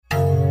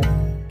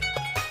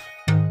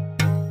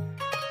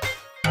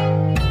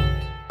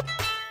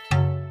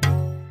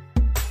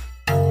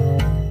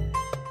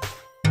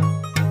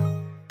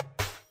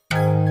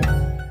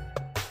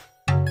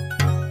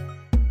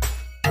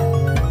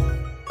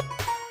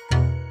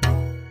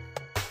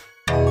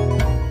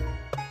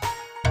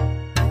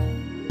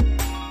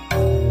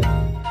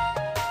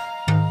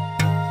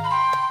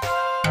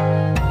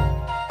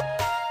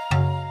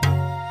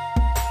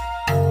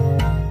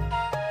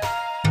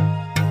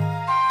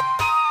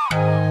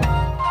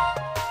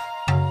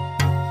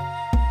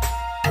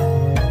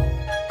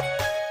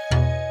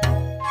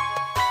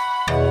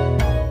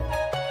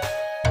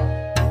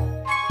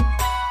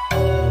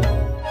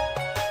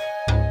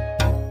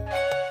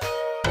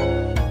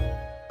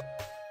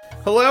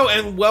Hello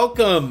and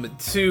welcome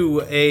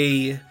to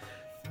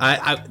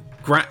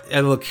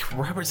look,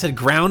 Robert said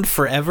Ground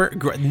Forever.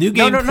 New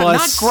Game No,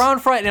 Plus. not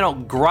Ground Friday. No,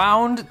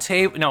 Ground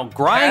Table. No,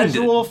 Grind.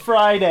 Casual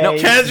Friday. No,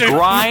 Casual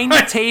Grind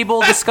Friday.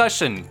 Table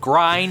Discussion.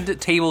 Grind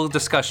Table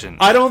Discussion.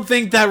 I don't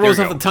think that rolls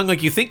There off you the tongue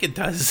like you think it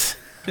does.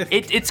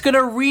 It's going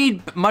to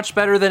read much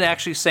better than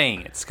actually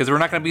saying it, because we're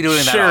not going to be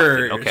doing that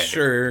often. Okay.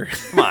 Sure.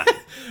 Come on.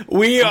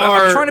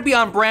 I'm trying to be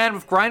on brand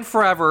with Grind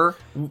Forever,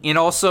 and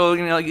also,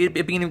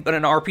 it being an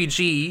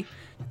RPG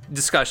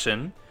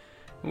discussion.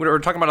 We're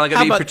talking about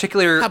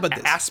particular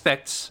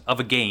aspects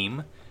of a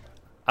game.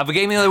 That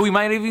we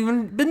might have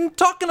even been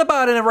talking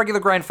about in a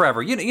regular Grind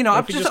Forever.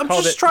 I'm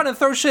just trying to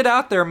throw shit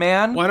out there,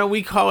 man. Why don't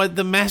we call it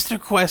the Master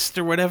Quest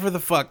or whatever the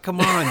fuck?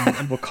 Come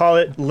on. We'll call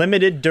it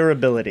limited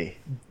durability.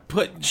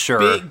 Put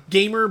big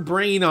gamer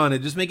brain on it.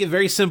 Just make it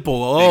very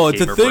simple. Oh,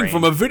 it's a thing brain.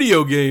 from a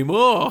video game.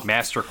 Oh,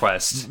 Master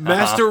Quest.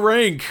 Master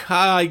rank.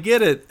 I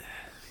get it.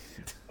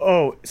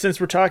 Oh, since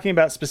we're talking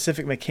about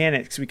specific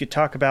mechanics, we could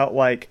talk about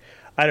like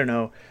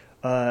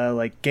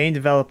game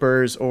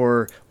developers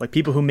or like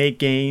people who make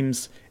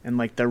games and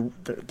like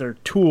their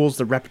tools,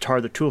 the repertoire,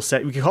 the tool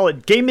set. We could call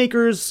it Game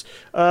Maker's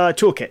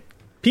Toolkit.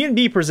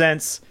 P&B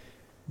presents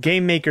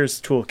Game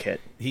Maker's Toolkit.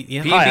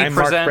 P&B I'm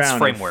Mark presents Brown.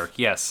 framework.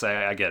 Yes,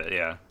 I get it.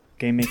 Yeah.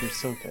 Game Maker's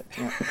Toolkit.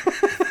 Yeah.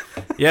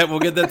 Yeah, we'll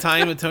get that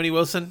tie-in with Tony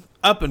Wilson.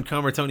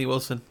 Up-and-comer Tony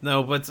Wilson.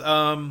 No, but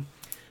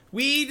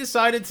we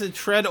decided to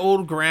tread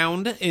old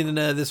ground in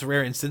this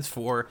rare instance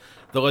for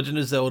The Legend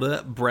of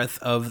Zelda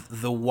Breath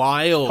of the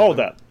Wild. Hold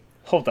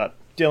up,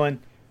 Dylan.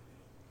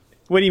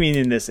 What do you mean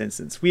in this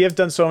instance? We have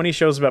done so many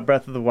shows about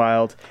Breath of the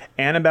Wild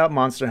and about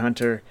Monster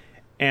Hunter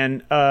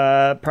and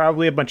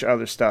probably a bunch of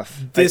other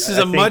stuff. This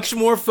is much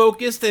more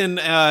focused and,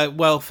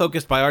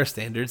 focused by our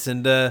standards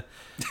and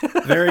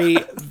very,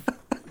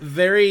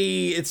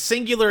 very, it's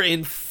singular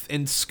in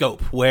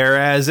scope.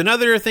 Whereas in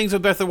other things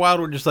with Breath of the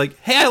Wild, we're just like,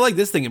 hey, I like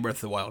this thing in Breath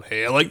of the Wild.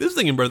 Hey, I like this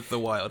thing in Breath of the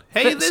Wild.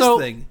 Hey, this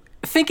thing.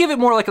 Think of it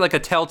more like a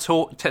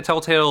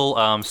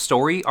telltale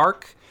story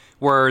arc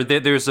where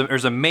there's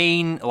a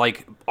main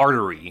like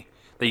artery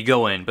that you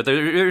go in, but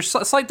there's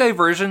slight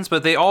diversions,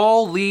 but they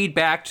all lead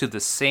back to the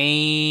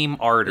same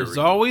artery. There's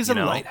always a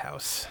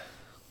lighthouse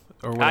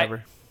or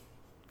whatever.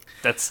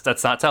 That's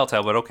not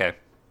telltale, but okay.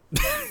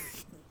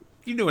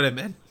 You know what I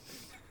meant.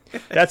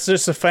 That's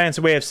just a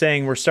fancy way of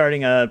saying we're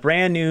starting a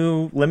brand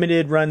new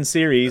limited run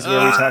series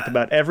where we talk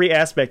about every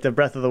aspect of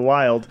Breath of the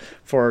Wild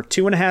for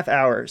 2.5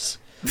 hours,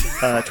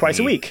 twice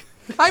a week.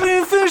 I haven't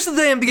even finished the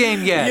damn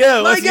game yet. Yeah,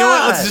 let's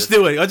just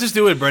do it. Let's just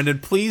do it, Brendan.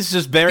 Please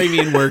just bury me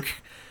in work.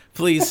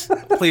 Please. I'll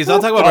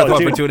talk about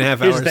Breath for 2.5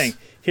 hours.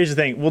 Here's the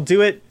thing. We'll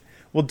do it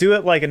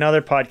like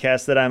another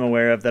podcast that I'm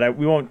aware of that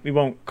we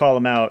won't call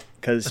them out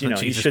because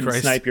you shouldn't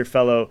snipe your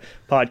fellow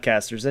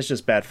podcasters. That's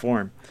just bad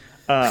form.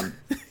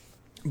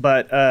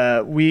 But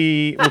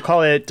we'll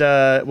call it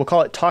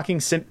Talking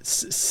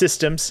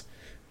Systems,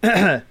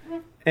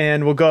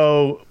 and we'll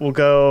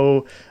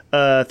go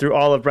through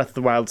all of Breath of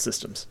the Wild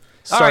systems.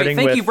 All right,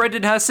 thank you,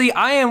 Brendan Hussey.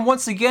 I am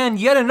once again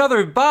yet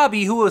another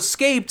Bobby who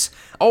escaped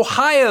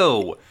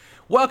Ohio.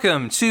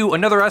 Welcome to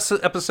another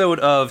episode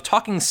of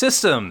Talking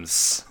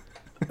Systems.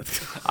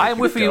 I am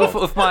with you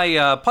with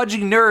my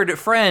pudgy nerd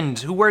friend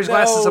who wears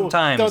glasses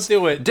sometimes. Don't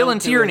do it. Dylan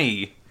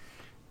Tierney.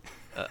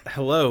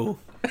 Hello.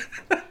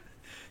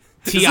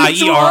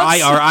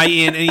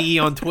 TIERIRINNE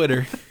on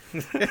Twitter.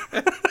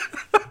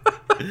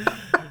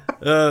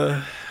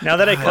 Now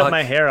that I cut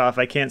my hair off,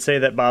 I can't say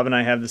that Bob and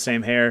I have the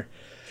same hair.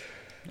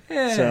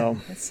 So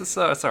it's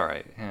all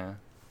right. Yeah.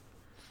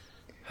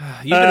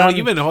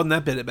 You've been holding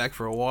that bit back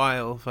for a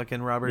while,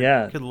 fucking Robert.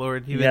 Yeah. Good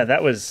Lord.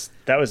 That was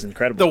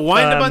incredible. The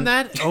wind up on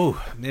that.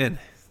 Oh man.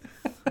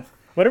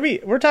 What are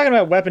we're talking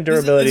about weapon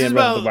durability in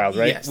Breath of the Wild,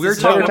 right? Yes, we're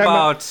talking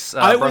about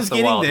I Breath was of the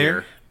getting Wild there.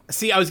 here.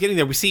 See, I was getting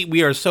there.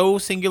 We are so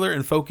singular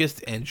and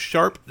focused and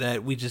sharp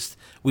that we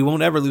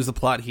won't ever lose the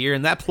plot here.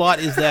 And that plot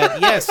is that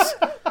yes,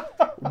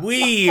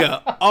 we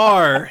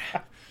are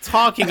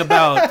talking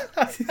about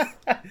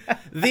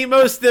the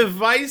most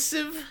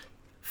divisive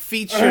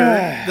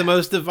feature, the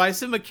most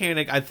divisive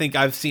mechanic I think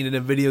I've seen in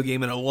a video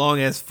game in a long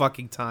ass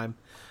fucking time.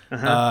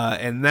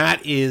 And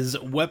that is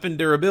weapon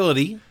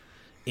durability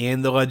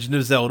in The Legend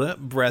of Zelda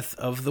Breath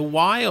of the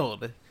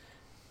Wild.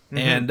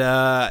 And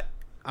I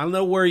don't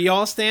know where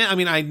y'all stand. I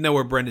mean, I know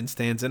where Brendan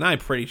stands, and I'm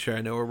pretty sure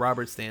I know where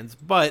Robert stands.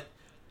 But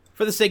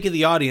for the sake of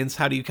the audience,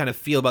 how do you kind of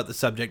feel about the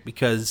subject?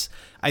 Because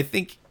I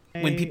think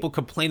when people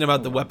complain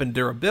about the weapon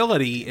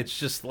durability, it's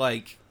just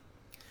like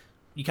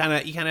you kind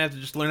of have to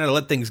just learn how to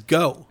let things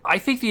go. I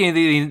think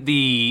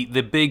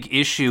the big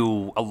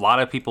issue a lot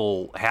of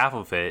people have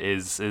with it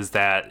is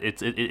that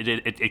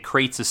it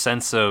creates a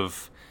sense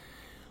of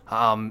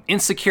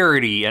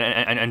insecurity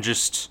and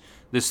just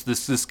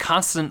this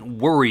constant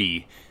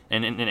worry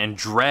and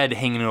dread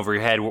hanging over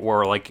your head,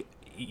 where like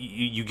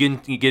you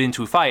get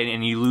into a fight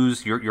and you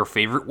lose your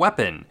favorite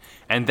weapon,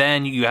 and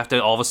then you have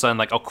to all of a sudden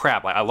like, oh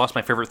crap, I lost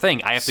my favorite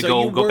thing. I have to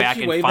go back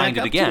and find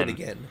it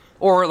again.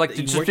 Or like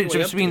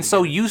just being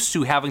so used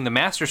to having the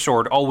Master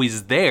Sword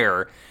always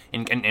there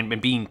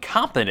and being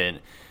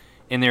competent,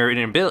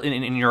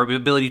 in your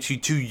ability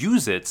to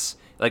use it.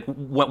 Like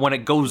when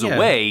it goes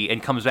away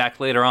and comes back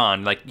later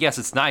on, like yes,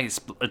 it's nice,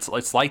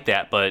 it's like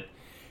that, but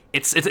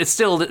it's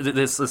still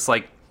this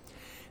like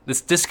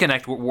this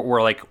disconnect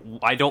where like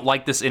I don't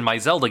like this in my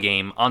Zelda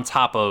game. On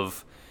top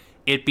of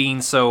it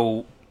being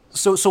so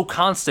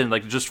constant,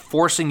 like just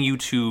forcing you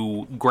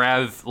to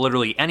grab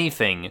literally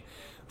anything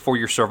for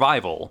your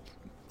survival.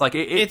 Like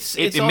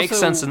it makes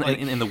sense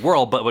in the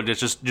world, but it's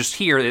just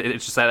here.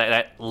 It's just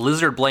that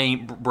lizard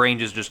brain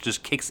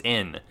just kicks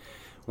in,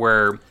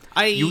 where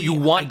you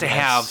want to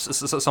have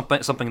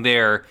something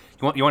there.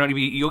 You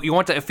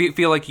want to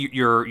feel like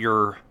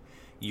you're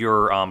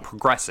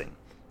progressing.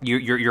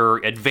 You're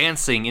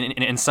advancing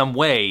in some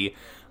way,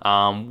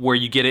 where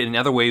you get it in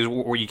other ways,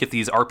 where you get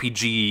these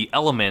RPG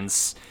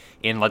elements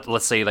in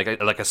let's say like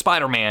a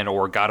Spider-Man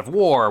or God of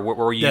War,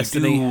 where you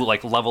Destiny. Do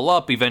like level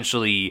up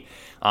eventually.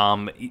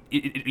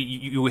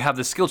 You have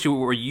the skill tree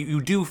where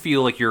you do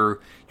feel like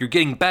you're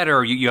getting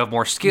better. You have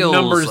more skills.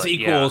 Numbers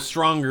equal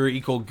stronger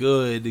equal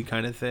good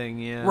kind of thing.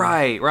 Yeah.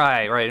 Right.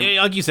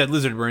 Yeah, like you said,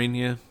 lizard brain.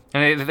 Yeah.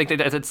 And I think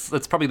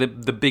that's probably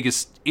the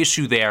biggest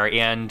issue there.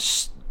 And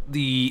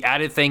the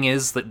added thing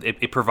is that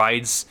it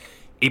provides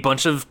a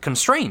bunch of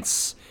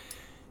constraints.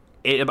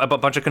 A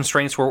bunch of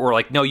constraints where we're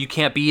like, no, you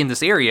can't be in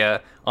this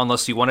area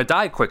unless you want to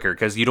die quicker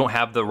because you don't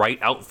have the right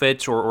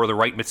outfit or the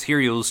right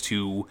materials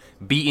to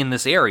be in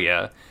this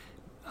area,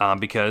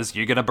 because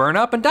you're gonna burn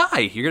up and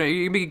die. You're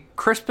gonna be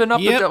crisping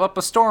up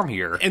a storm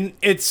here. And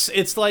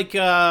it's like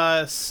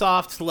a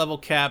soft level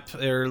cap,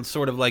 or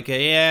sort of like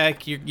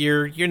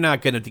you're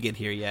not gonna get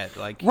here yet.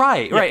 Like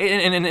right,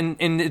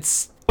 and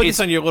it's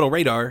on your little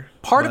radar.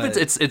 Part of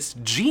it's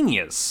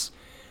genius.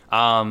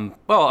 Well,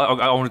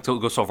 I want to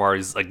go so far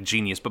as like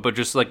genius, but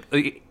just like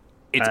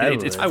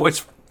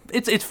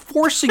it's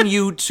forcing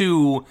you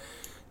to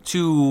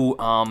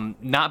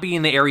not be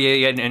in the area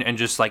yet and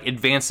just like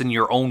advance in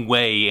your own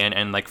way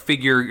and like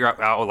figure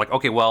out like,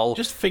 okay, well,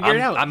 just figure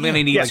it out. I'm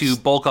gonna need to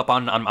bulk up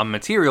on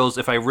materials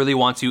if I really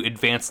want to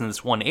advance in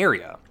this one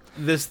area.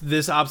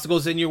 This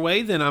obstacle's in your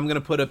way, then I'm gonna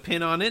put a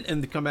pin on it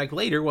and come back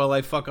later while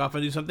I fuck off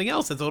and do something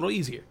else that's a little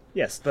easier.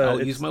 Yes,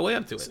 I'll use my way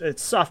up to it.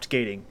 It's soft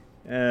gating.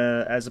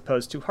 As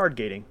opposed to hard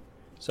gating.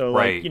 So,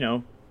 like,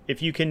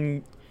 if you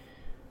can...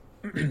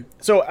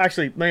 So,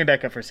 actually, let me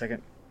back up for a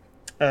second.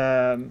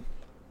 I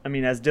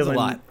mean, as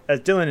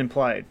Dylan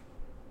implied,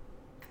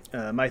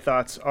 my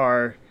thoughts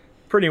are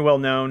pretty well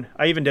known.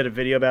 I even did a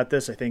video about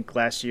this, I think,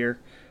 last year.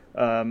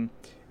 My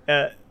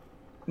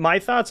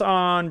thoughts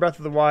on Breath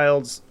of the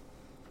Wild's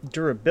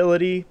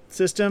durability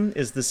system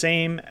is the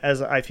same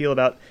as I feel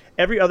about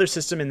every other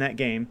system in that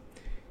game.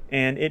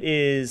 And it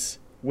is,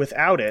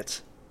 without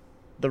it,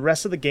 the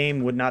rest of the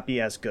game would not be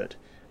as good.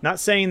 Not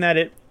saying that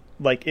it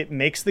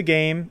makes the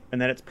game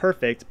and that it's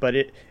perfect, but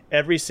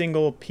every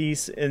single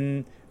piece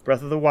in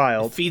Breath of the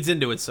Wild feeds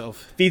into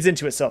itself.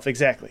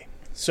 Exactly.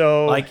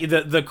 So like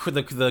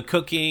the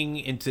cooking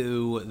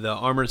into the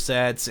armor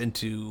sets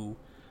into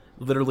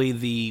literally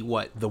the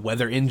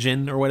weather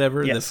engine or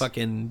whatever, the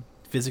fucking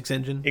physics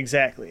engine.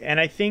 Exactly. And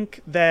I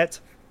think that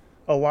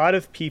a lot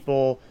of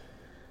people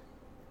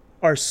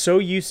are so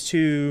used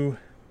to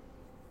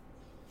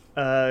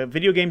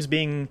video games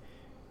being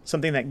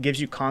something that gives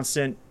you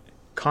constant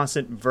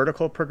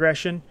vertical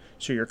progression,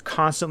 so you're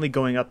constantly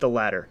going up the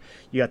ladder.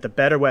 You got the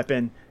better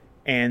weapon,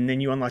 and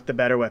then you unlock the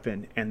better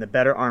weapon and the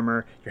better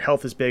armor. Your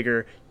health is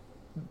bigger,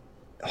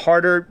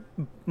 harder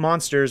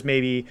monsters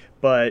maybe,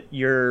 but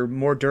you're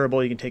more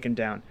durable. You can take them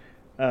down.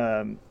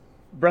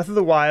 Breath of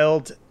the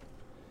Wild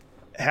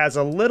has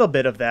a little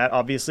bit of that,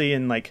 obviously,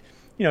 and like,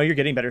 you know, you're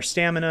getting better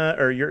stamina,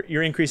 or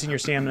you're increasing your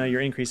stamina,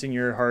 you're increasing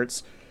your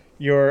hearts,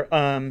 you're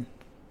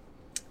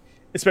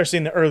especially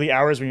in the early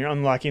hours when you're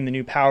unlocking the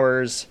new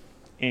powers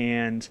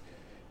and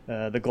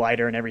the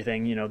glider and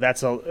everything, you know,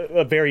 that's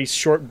a very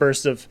short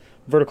burst of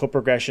vertical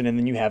progression, and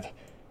then you have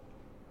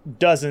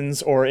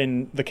dozens, or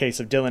in the case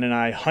of Dylan and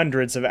I,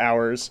 hundreds of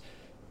hours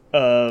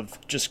of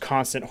just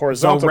constant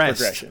horizontal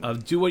progression.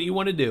 Of do what you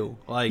want to do.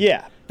 Like,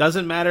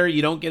 doesn't matter.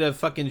 You don't get a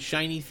fucking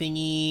shiny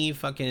thingy,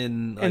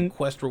 fucking like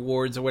quest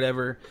rewards or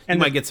whatever. You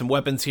might get some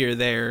weapons here or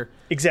there.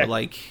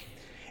 Exactly.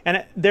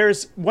 And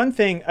there's one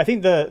thing, I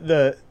think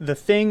the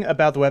thing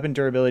about the weapon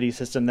durability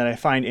system that I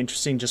find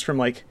interesting, just from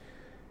like,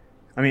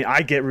 I mean,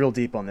 I get real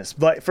deep on this,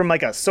 but from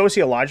like a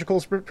sociological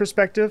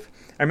perspective,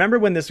 I remember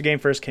when this game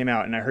first came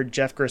out and I heard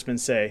Jeff Gerstmann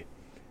say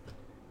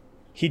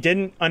he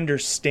didn't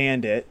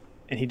understand it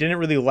and he didn't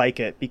really like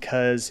it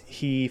because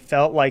he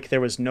felt like there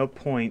was no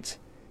point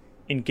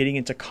in getting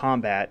into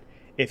combat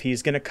if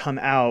he's going to come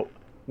out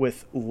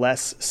with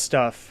less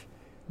stuff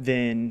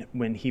than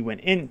when he went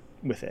in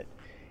with it.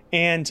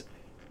 And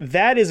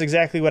that is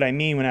exactly what I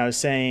mean when I was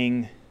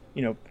saying,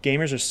 you know,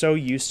 gamers are so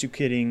used to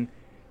getting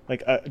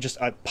like just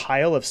a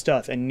pile of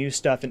stuff and new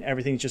stuff, and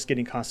everything's just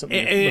getting constantly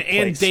replaced.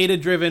 And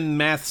data-driven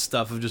math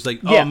stuff of just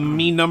like,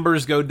 me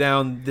numbers go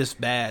down this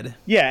bad.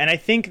 Yeah, and I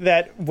think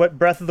that what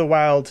Breath of the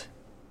Wild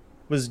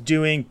was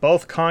doing,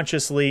 both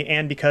consciously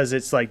and because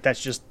it's like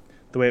that's just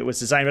the way it was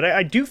designed, but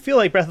I do feel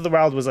like Breath of the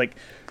Wild was like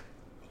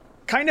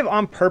kind of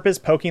on purpose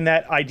poking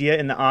that idea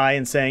in the eye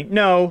and saying,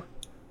 no,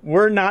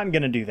 we're not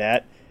going to do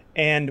that.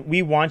 And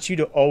we want you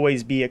to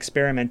always be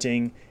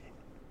experimenting.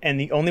 And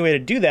the only way to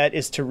do that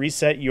is to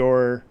reset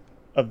your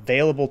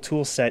available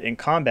tool set in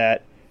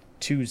combat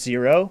to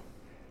 0.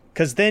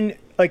 Because then,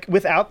 like,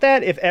 without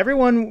that, if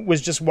everyone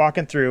was just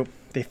walking through,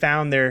 they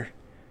found their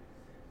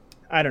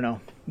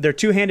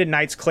two-handed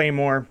knight's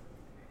claymore,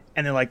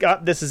 and they're like, oh,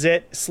 this is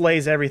it,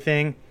 slays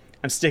everything.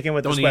 I'm sticking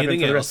with this weapon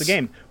for the rest of the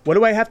game. What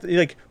do I have to,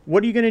 like,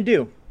 what are you going to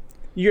do?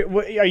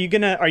 Are you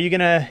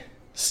gonna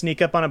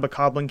sneak up on a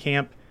bokoblin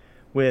camp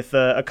with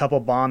a couple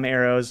bomb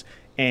arrows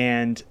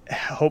and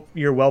hope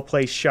your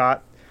well-placed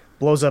shot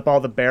blows up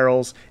all the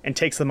barrels and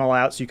takes them all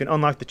out so you can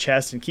unlock the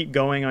chest and keep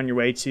going on your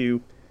way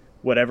to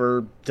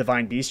whatever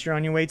divine beast you're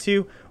on your way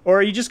to? Or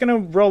are you just going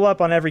to roll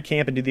up on every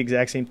camp and do the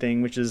exact same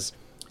thing, which is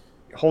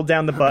hold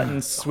down the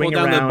button, swing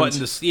around. Hold down the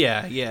button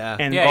to, yeah.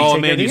 And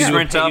you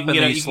sprint up and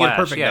then you slash.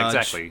 Perfect dodge.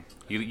 Exactly.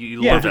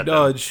 You perfect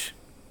dodge.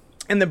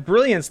 And the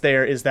brilliance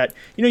there is that,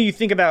 you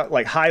think about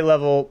like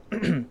high-level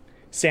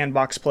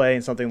sandbox play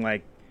and something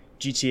like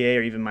GTA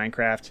or even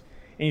Minecraft,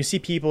 and you see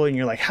people and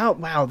you're like,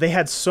 wow, they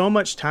had so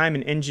much time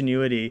and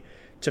ingenuity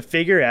to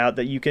figure out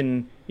that you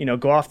can,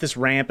 go off this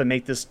ramp and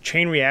make this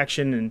chain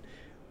reaction, and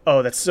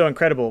oh, that's so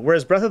incredible.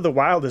 Whereas Breath of the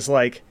Wild is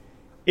like,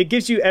 it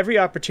gives you every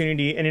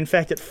opportunity, and in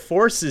fact, it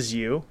forces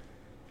you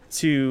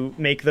to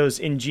make those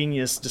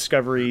ingenious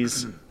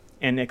discoveries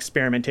and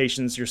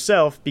experimentations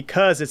yourself,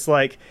 because it's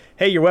like,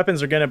 hey, your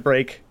weapons are going to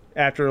break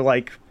after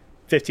like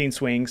 15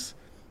 swings.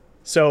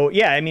 So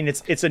yeah, I mean,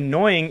 it's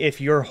annoying if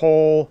your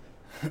whole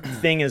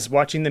thing is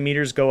watching the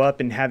meters go up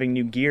and having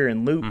new gear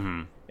and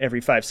loot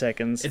every 5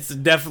 seconds. It's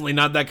definitely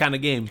not that kind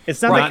of game.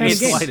 It's not that kind of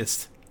game.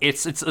 Slightest.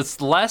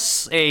 It's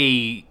less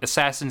a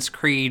Assassin's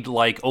Creed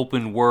like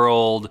open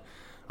world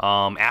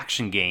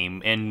action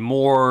game and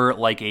more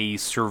like a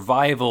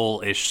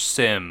survival-ish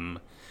sim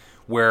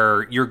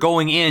where you're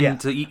going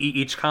into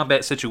each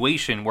combat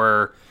situation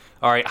where,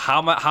 all right, how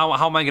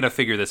am I going to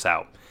figure this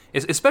out?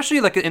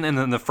 Especially like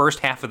in the first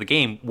half of the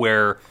game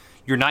where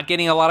you're not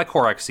getting a lot of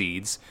Korok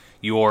seeds.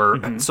 You're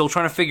still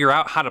trying to figure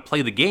out how to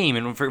play the game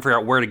and figure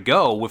out where to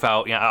go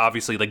without,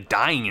 obviously, like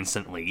dying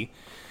instantly,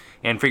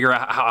 and figure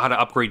out how to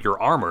upgrade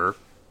your armor.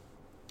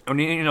 I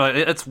mean,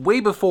 it's way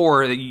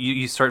before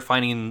you start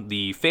finding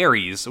the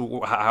fairies,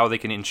 how they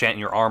can enchant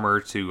your armor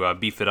to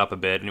beef it up a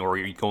bit, or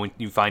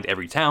you find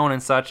every town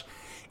and such.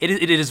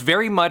 It is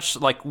very much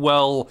like,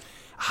 well,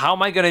 how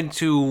am I going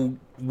to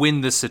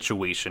win this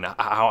situation?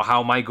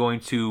 How am I going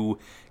to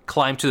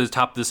climb to the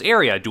top of this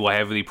area? Do I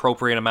have the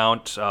appropriate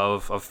amount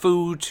of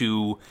food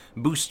to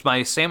boost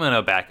my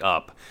stamina back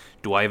up?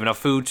 Do I have enough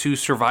food to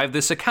survive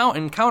this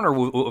encounter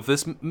with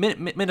this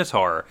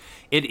Minotaur?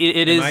 It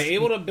is. Am I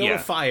able to build a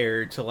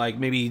fire to like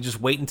maybe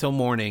just wait until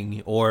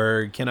morning,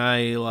 or can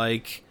I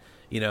like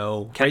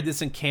raid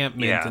this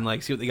encampment and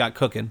like see what they got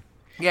cooking?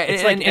 Yeah,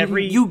 it's like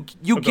you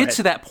get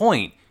to that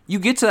point. You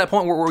get to that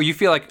point where you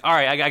feel like, all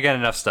right, I got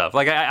enough stuff.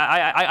 Like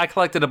I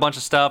collected a bunch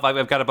of stuff.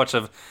 I've got a bunch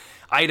of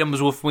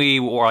items with me,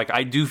 or like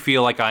I do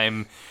feel like I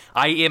am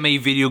a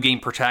video game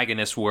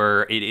protagonist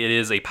where it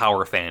is a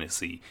power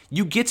fantasy.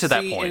 You get to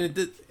that point.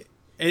 And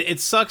it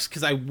sucks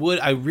because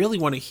I really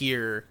want to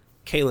hear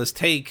Kayla's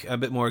take a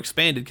bit more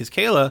expanded, because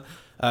Kayla,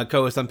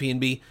 co-host on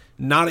P&B,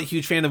 not a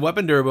huge fan of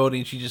weapon durability,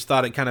 and she just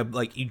thought it kind of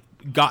like you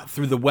got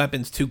through the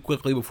weapons too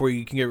quickly before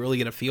you can really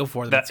get a feel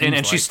for them.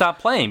 And she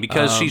stopped playing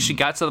because she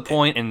got to the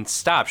point and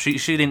stopped. She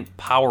didn't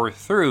power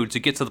through to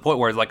get to the point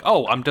where it's like,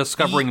 oh, I'm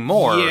discovering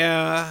more.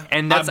 Yeah,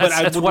 and that's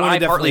what I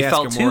partly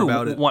felt too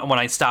when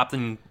I stopped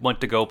and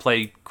went to go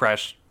play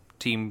Crash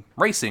Team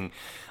Racing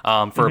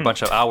for a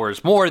bunch of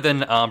hours, more than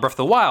Breath of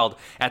the Wild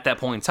at that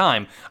point in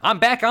time. I'm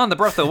back on the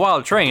Breath of the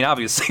Wild train,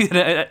 obviously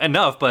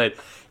enough, but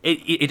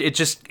it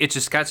just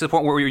got to the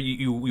point where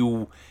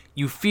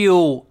you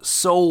feel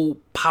so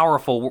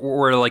powerful,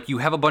 where like you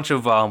have a bunch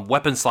of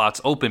weapon slots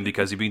open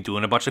because you've been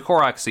doing a bunch of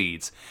Korok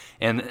seeds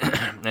and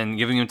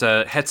giving them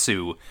to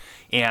Hetsu,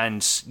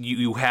 and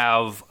you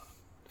have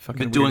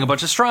been doing a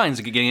bunch of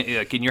shrines,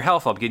 getting your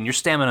health up, getting your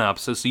stamina up,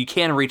 so you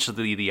can reach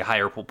the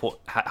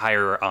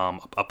higher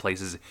up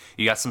places.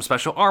 You got some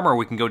special armor.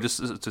 We can go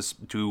just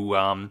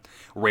to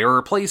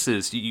rarer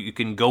places. You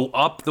can go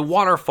up the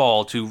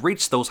waterfall to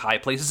reach those high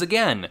places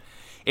again.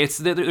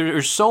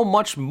 There's so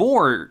much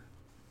more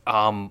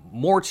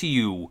to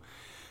you,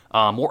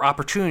 more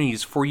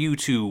opportunities for you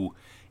to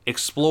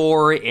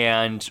explore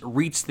and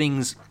reach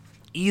things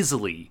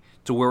easily.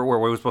 To where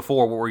it was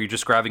before, where you're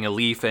just grabbing a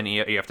leaf and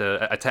you have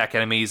to attack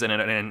enemies,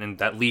 and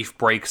that leaf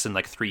breaks in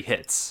like 3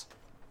 hits,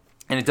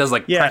 and it does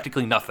like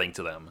practically nothing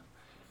to them.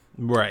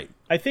 Right.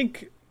 I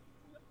think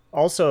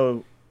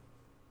also,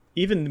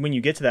 even when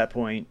you get to that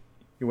point,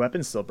 your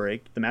weapons still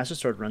break. The Master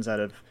Sword runs out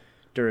of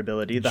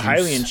durability. The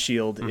Hylian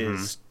shield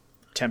is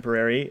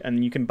temporary,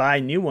 and you can buy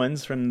new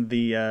ones from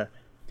the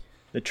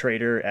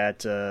trader at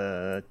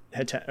Hateno?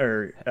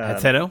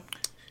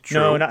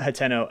 No, not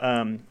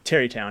Hateno.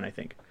 Terrytown, I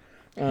think.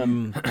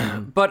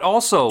 But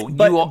also,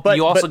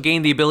 you also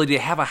gain the ability to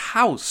have a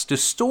house to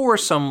store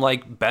some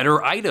like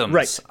better items.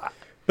 Right.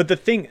 But the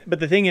thing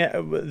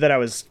that I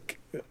was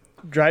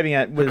driving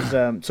at was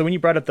so when you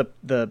brought up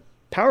the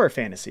power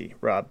fantasy,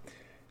 Rob,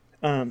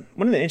 one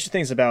of the interesting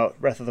things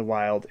about Breath of the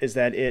Wild is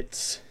that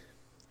it's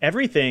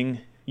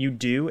everything you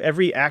do,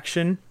 every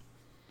action,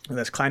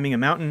 that's climbing a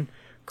mountain,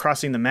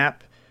 crossing the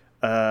map,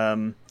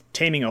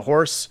 taming a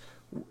horse,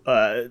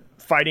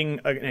 fighting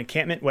an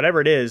encampment,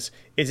 whatever it is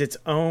its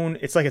own.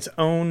 It's like its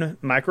own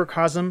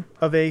microcosm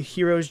of a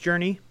hero's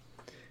journey.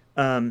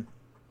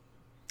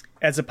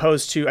 As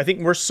opposed to, I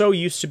think we're so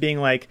used to being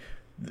like,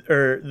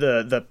 or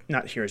the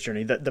not hero's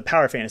journey, the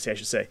power fantasy, I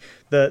should say,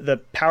 the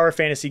power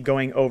fantasy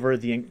going over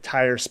the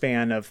entire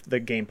span of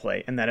the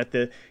gameplay, and that at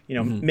the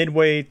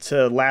midway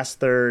to last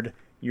third,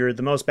 you're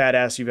the most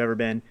badass you've ever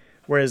been.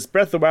 Whereas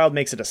Breath of the Wild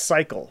makes it a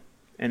cycle,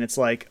 and it's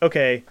like,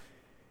 okay,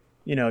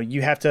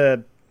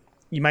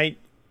 you might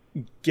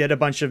get a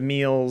bunch of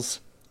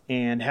meals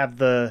and have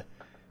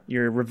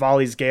your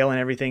Rivali's Gale and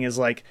everything is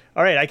like,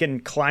 all right, I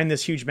can climb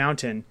this huge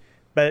mountain.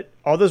 But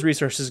all those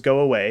resources go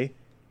away,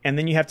 and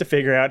then you have to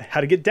figure out how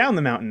to get down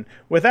the mountain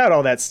without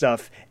all that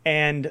stuff.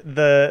 And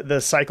the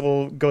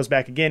cycle goes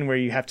back again, where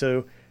you have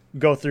to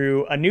go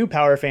through a new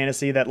power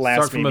fantasy that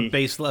lasts. Start from a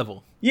base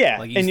level. Yeah,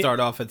 like you start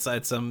off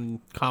at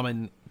some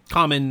common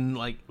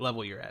like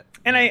level you're at.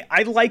 And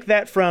I like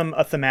that from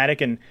a thematic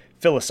and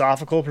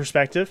philosophical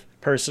perspective.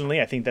 Personally,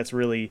 I think that's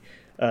really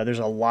there's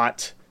a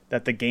lot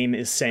that the game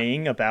is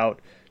saying about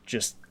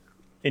just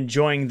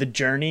enjoying the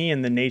journey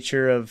and the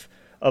nature of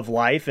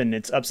life and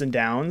its ups and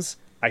downs.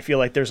 I feel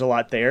like there's a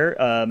lot there.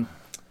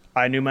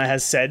 Aonuma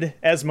has said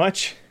as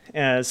much.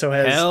 So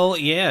has hell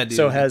yeah, dude.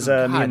 So has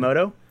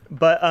Miyamoto.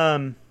 But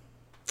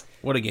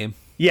what a game.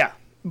 Yeah,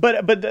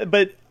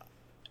 but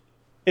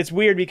it's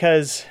weird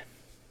because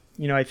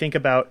I think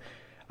about,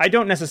 I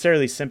don't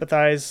necessarily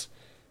sympathize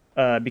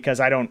because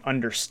I don't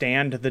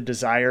understand the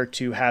desire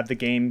to have the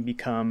game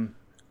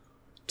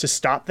to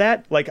stop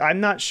that. Like, I'm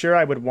not sure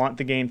I would want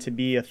the game to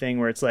be a thing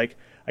where it's like,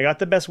 I got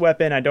the best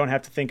weapon, I don't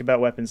have to think about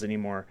weapons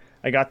anymore.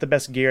 I got the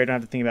best gear, I don't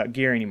have to think about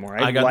gear anymore.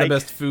 I got the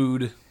best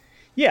food.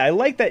 Yeah, I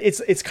like that.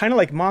 It's kind of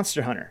like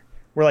Monster Hunter,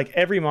 where like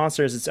every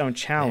monster is its own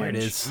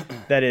challenge.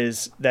 That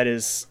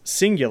is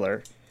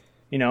singular.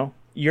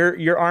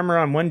 Your armor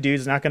on one dude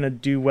is not going to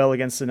do well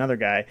against another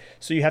guy,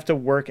 so you have to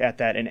work at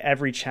that, and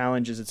every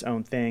challenge is its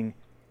own thing,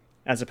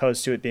 as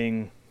opposed to it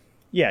being,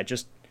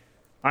 just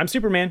I'm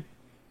Superman.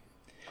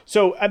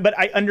 So, but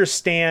I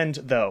understand,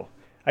 though.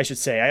 I should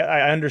say,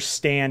 I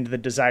understand the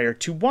desire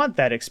to want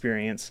that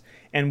experience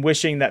and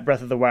wishing that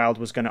Breath of the Wild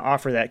was going to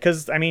offer that.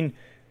 Because, I mean,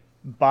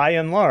 by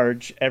and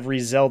large, every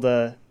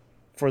Zelda,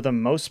 for the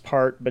most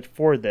part, but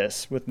for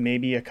this, with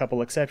maybe a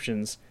couple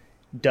exceptions,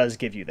 does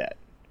give you that.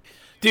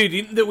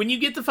 Dude, when you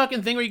get the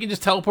fucking thing where you can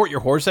just teleport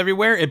your horse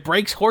everywhere, it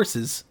breaks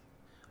horses.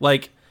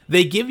 Like,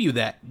 they give you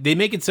that. They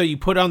make it so you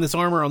put on this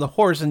armor on the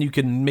horse and you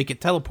can make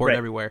it teleport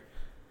everywhere.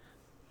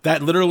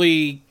 That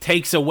literally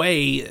takes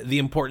away the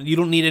important. You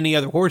don't need any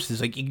other horses.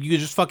 Like, you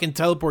just fucking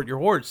teleport your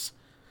horse.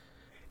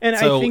 And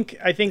so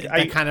I think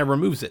that kind of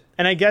removes it.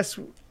 And I guess,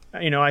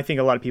 I think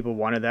a lot of people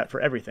wanted that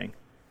for everything.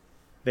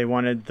 They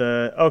wanted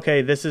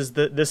this is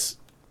this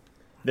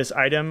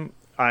item,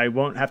 I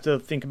won't have to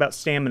think about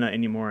stamina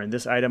anymore, and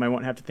this item I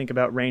won't have to think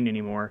about rain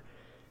anymore.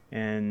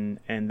 And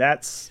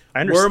that's,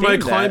 I understand. Where are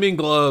my climbing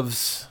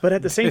gloves? But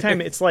at the same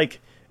time, it's like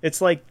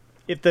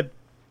if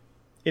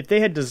they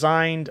had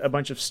designed a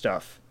bunch of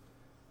stuff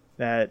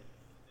that,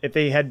 if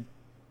they had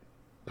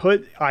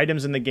put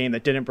items in the game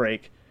that didn't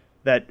break,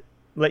 that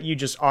let you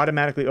just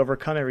automatically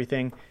overcome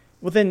everything,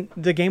 well, then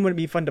the game wouldn't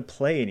be fun to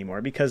play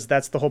anymore, because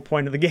that's the whole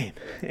point of the game.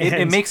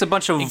 It makes a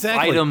bunch of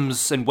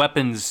items and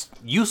weapons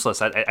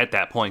useless at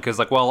that point, because,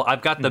 like, well,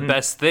 I've got the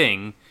best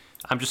thing.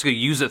 I'm just going to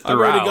use it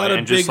throughout. I've already got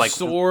a big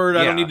sword.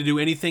 I don't need to do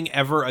anything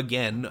ever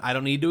again. I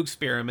don't need to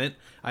experiment.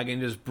 I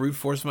can just brute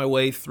force my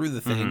way through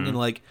the thing. And,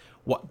 like,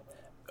 what?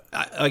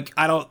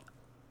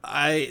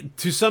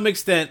 To some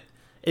extent,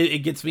 it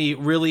gets me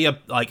really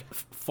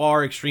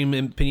far extreme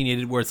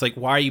opinionated, where it's like,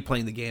 why are you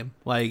playing the game?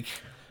 Like,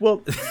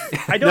 well,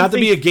 I don't not to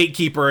be a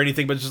gatekeeper or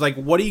anything, but just like,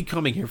 what are you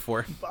coming here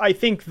for? I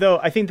think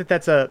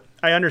that's I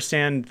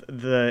understand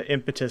the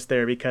impetus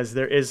there, because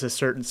there is a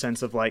certain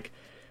sense of like,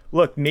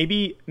 look,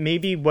 maybe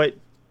what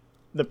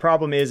the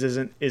problem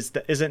isn't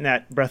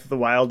that Breath of the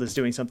Wild is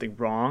doing something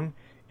wrong.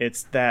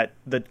 It's that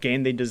the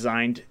game they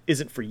designed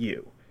isn't for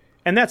you.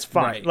 And that's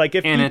fine. Right. Like,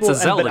 if and people, it's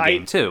a Zelda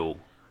game too.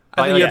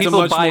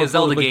 People buy a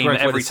Zelda game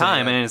every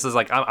time, and it's just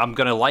like, I'm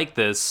gonna like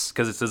this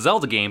because it's a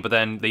Zelda game. But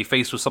then they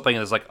face with something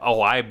that's like,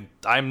 oh,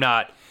 I'm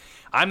not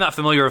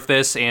familiar with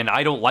this, and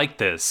I don't like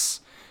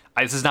this.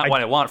 This is not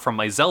what I want from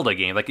my Zelda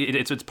game. Like,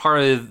 it's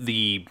part of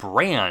the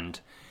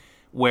brand,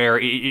 where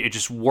it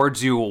just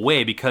wards you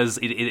away, because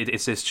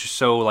it's just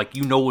so, like,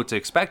 you know what to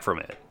expect from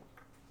it.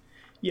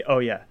 Yeah. Oh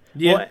yeah.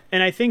 Yeah. Well,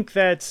 and I think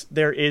that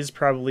there is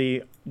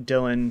probably,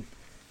 Dylan,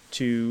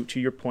 to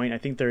your point, I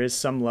think there is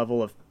some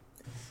level of,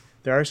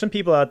 there are some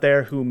people out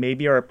there who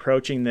maybe are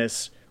approaching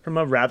this from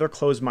a rather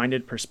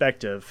closed-minded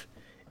perspective,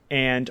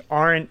 and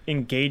aren't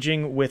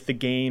engaging with the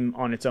game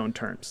on its own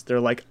terms. They're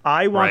like,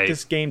 I want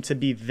this game to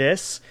be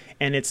this,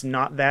 and it's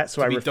not that,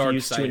 so I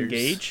refuse to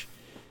engage.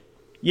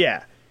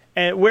 Yeah.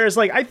 And whereas,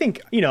 like, I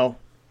think,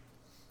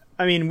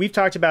 I mean, we've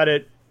talked about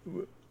it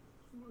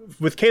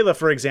with Kayla,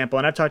 for example,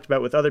 and I've talked about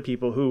it with other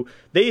people who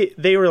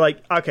they were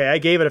like, okay, I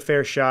gave it a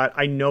fair shot.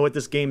 I know what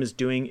this game is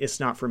doing. It's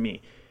not for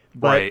me.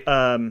 But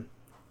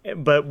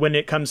but when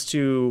it comes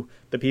to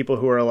the people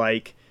who are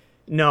like,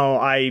 no,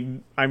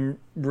 I'm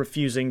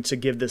refusing to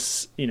give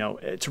this,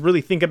 to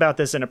really think about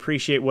this and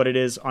appreciate what it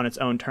is on its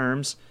own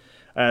terms,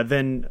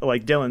 then,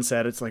 like Dylan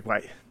said, it's like,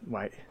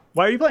 why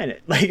are you playing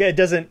it? Like, it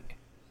doesn't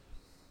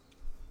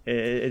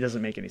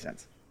make any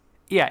sense.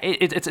 Yeah,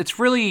 it's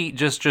really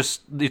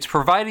just it's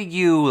providing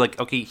you, like,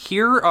 okay,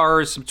 here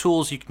are some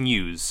tools you can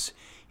use,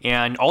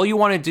 and all you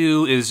want to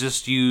do is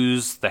just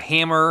use the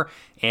hammer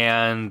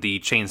and the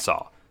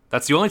chainsaw.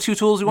 That's the only two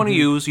tools you want to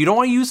use. You don't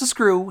want to use the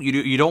screw.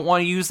 You don't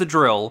want to use the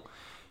drill.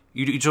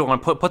 You just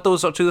want to put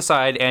those up to the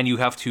side, and you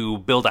have to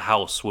build a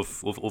house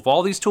with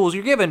all these tools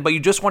you're given. But you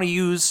just want to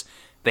use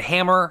the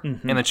hammer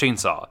and the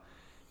chainsaw.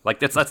 Like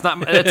that's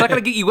not going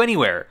to get you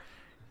anywhere.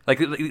 Like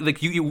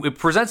it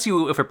presents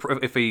you if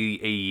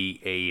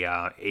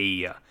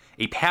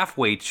a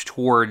pathway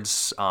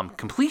towards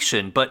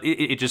completion, but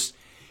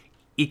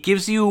it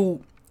gives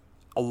you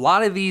a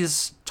lot of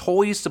these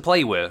toys to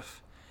play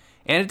with,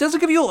 and it doesn't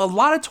give you a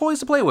lot of toys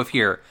to play with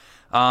here.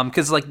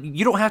 Because, like,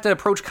 you don't have to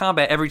approach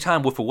combat every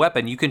time with a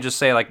weapon. You can just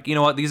say, like, you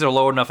know what, these are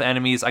low enough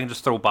enemies. I can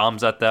just throw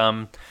bombs at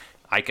them.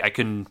 I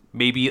can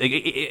maybe, like,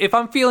 if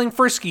I'm feeling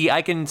frisky,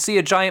 I can see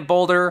a giant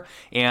boulder,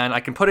 and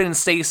I can put it in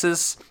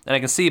stasis, and I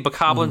can see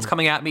bokoblins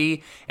coming at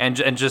me, and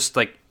just,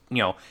 like,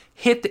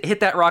 hit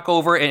that rock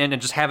over, and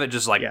just have it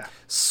just, like,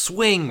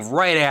 swing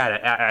right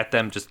at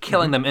them, just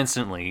killing them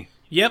instantly.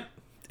 Yep.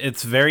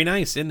 It's very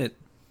nice, isn't it?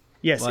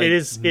 Yes, like, it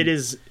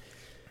is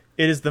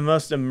the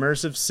most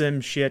immersive sim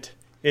shit.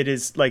 It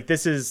is like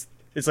it's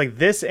like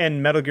this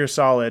and Metal Gear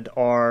Solid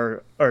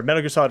Metal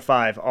Gear Solid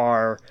 5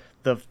 are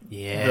the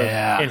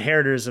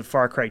inheritors of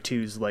Far Cry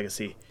 2's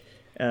legacy.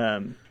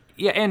 And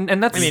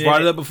that's, I mean,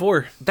 brought it up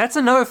before. That's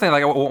another thing,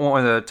 like, I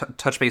wanted to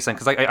touch base on,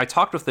 because I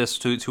talked with this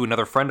to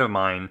another friend of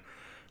mine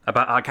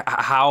about, like,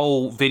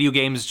 how video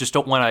games just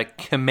don't want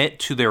to commit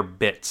to their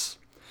bits.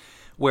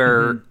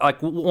 Where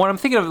like when I'm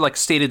thinking of, like,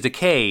 State of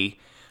Decay.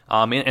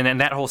 And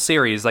that whole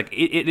series, like,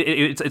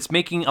 it's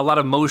making a lot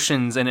of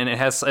motions, and it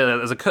has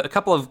a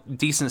couple of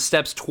decent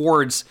steps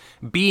towards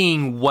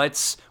being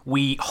what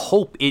we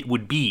hope it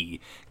would be,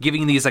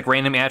 giving these, like,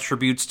 random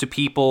attributes to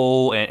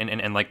people,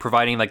 and like,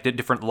 providing, like,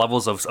 different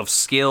levels of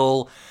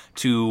skill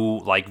to,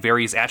 like,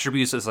 various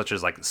attributes, such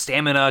as, like,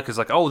 stamina, because,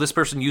 like, oh, this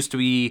person used to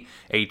be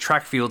a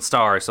track field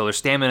star, so their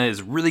stamina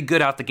is really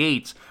good out the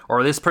gate,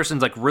 or this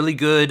person's, like, really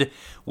good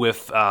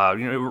with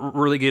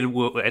really good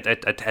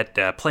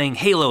at playing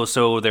Halo,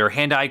 so their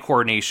hand-eye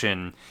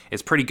coordination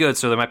is pretty good,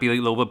 so they might be a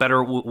little bit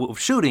better with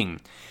shooting.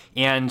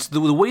 And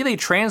the way they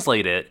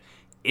translate it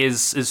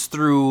is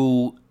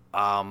through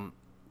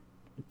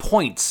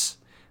points.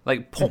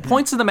 Like,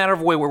 points in the matter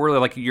of a way where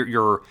like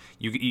you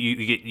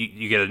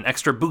get an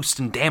extra boost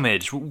in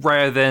damage,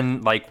 rather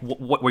than, like,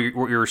 what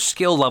your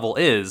skill level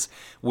is,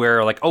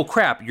 where, like, oh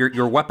crap,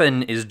 your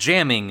weapon is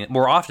jamming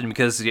more often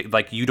because,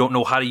 like, you don't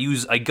know how to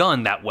use a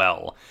gun that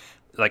well.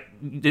 Like,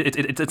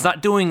 it's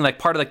not doing, like,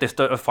 part of, like, this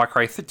Far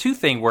Cry 2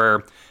 thing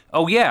where,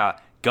 oh yeah,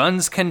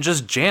 guns can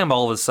just jam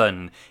all of a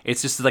sudden.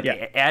 It's just, like,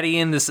 adding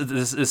in this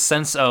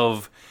sense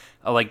of,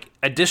 like,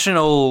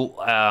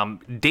 additional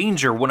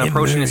danger when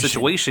approaching a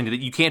situation, that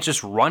you can't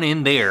just run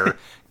in there,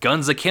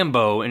 guns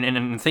akimbo,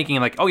 and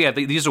thinking, like, oh yeah,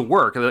 these will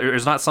work.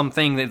 There's not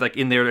something that, like,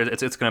 in there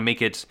it's going to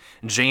make it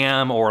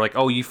jam, or, like,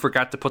 oh, you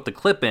forgot to put the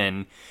clip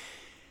in.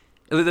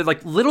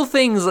 Like, little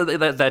things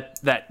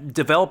that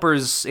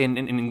developers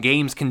in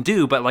games can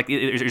do, but, like,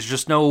 there's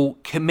just no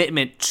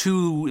commitment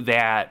to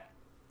that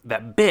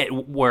bit,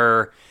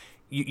 where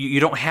you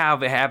don't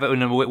have it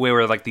in a way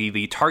where, like,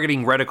 the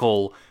targeting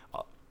reticle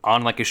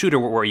on, like, a shooter,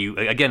 where you,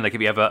 again, like,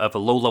 if you have a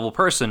low level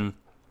person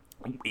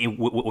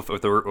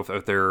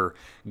with their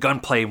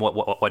gunplay and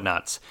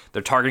whatnots,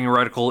 their targeting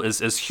reticle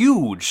is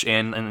huge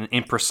and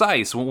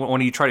imprecise.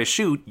 When you try to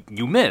shoot,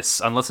 you miss,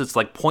 unless it's,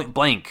 like, point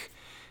blank.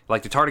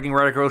 Like, the targeting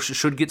reticle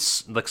should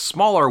get, like,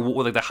 smaller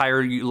with, like, the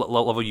higher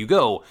level you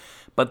go.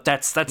 But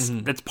that's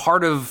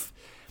part of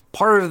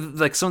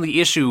like, some of the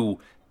issue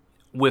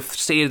with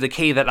State of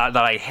Decay that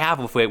I have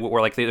with it,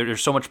 where, like,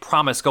 there's so much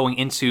promise going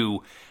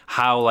into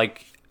how,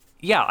 like,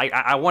 yeah,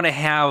 I want to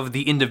have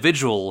the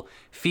individual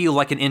feel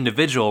like an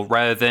individual,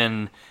 rather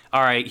than,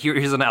 all right,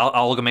 here's an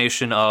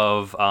amalgamation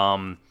of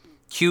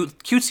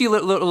cutesy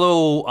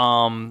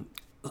little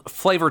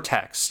flavor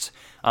text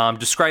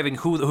describing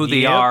who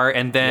they are,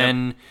 and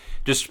then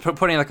just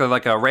putting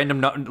like a random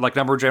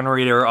number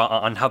generator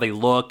on how they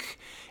look.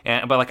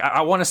 But, like,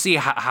 I want to see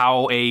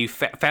how a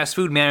fast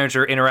food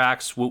manager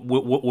interacts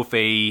with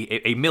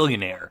a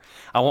millionaire.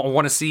 I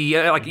want to see,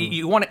 like,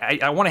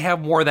 I want to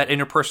have more of that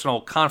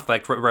interpersonal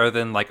conflict, rather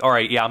than, like, all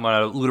right, yeah, I'm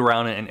gonna loot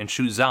around and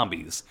shoot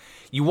zombies.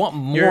 You want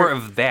more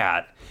of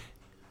that.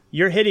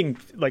 you're hitting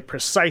like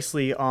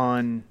precisely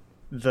on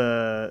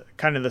the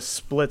kind of the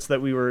splits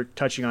that we were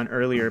touching on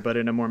earlier, but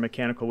in a more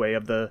mechanical way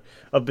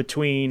of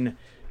between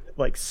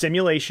like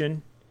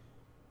simulation,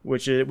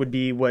 which it would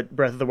be what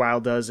Breath of the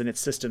Wild does in its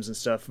systems and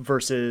stuff,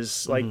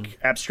 versus like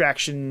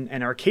abstraction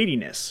and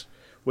arcadiness,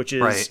 which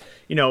is,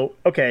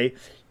 okay,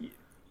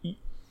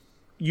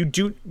 you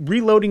do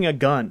reloading a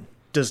gun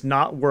does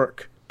not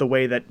work the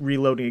way that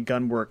reloading a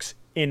gun works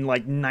in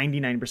like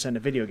 99%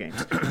 of video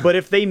games. But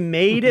if they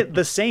made it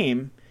the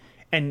same,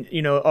 and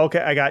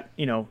okay,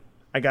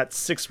 I got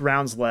 6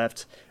 rounds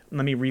left.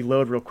 Let me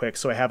reload real quick.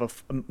 So I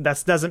have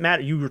that doesn't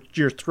matter.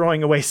 You're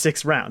throwing away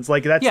 6 rounds.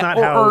 Like that's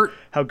not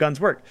how guns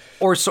work.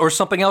 Or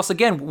something else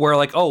again, where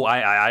like, oh,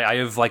 I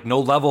have like no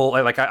level.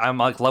 Like I'm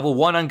like level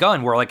 1 on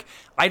gun, where like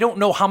I don't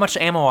know how much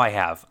ammo I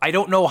have. I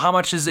don't know how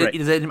much is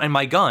in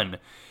my gun.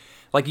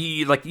 Like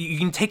you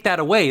can take that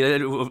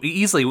away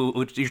easily.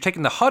 You're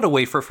taking the HUD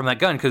away from that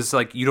gun because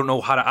like you don't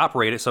know how to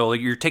operate it. So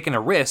like, you're taking a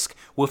risk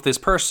with this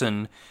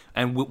person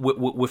and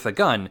with a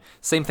gun.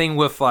 Same thing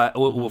with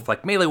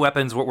like melee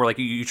weapons, where like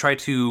you try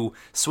to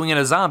swing at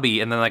a zombie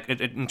and then like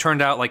it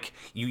turned out like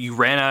you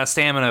ran out of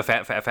stamina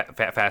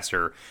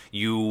faster.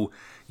 You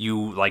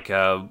like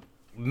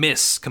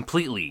miss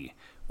completely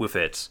with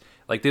it.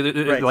 Like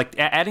like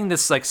adding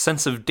this like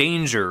sense of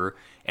danger.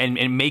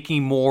 And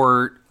making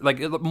more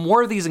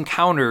of these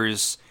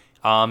encounters,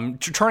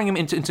 turning them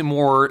into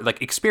more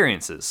like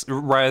experiences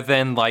rather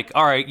than like,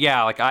 all right,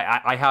 yeah, like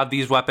I have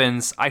these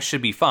weapons, I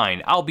should be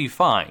fine, I'll be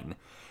fine.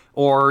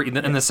 Or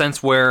in the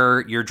sense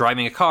where you're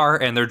driving a car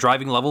and their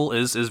driving level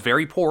is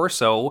very poor,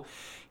 so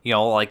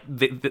like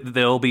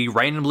they'll be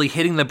randomly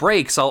hitting the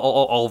brakes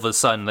all of a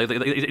sudden.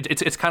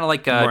 It's kind of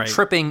like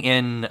tripping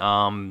in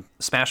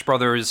Smash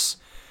Brothers.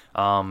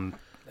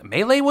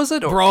 Melee, was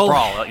it? Or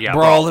Brawl. Yeah,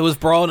 Brawl. It was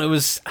Brawl, and it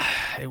was.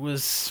 I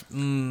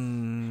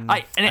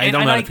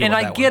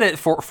get it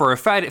for a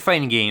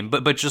fighting game,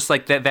 but just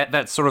like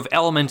that sort of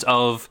element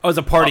of it's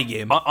a party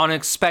game,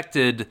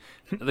 unexpected,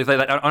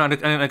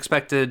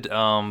 unexpected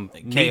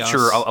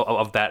nature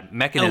of that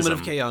mechanism,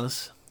 element of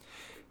chaos.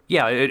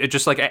 Yeah, it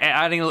just like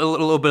adding a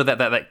little bit of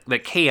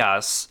that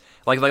chaos.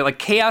 Like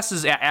chaos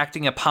is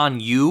acting upon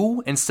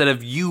you instead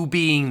of you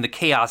being the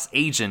chaos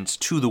agent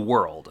to the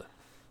world.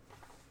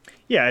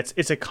 Yeah,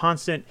 it's a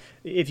constant.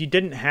 If you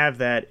didn't have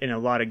that in a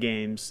lot of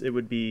games, it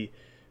would be.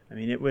 I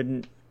mean, you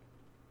wouldn't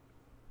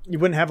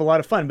have a lot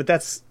of fun. But I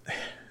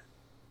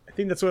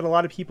think that's what a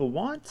lot of people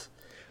want.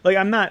 Like,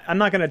 I'm not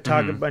going to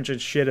talk a bunch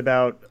of shit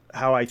about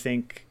how I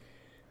think,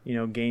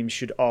 games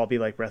should all be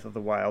like Breath of the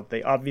Wild.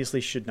 They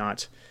obviously should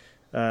not.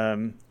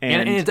 And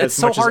it's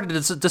so hard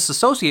to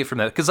disassociate from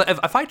that, because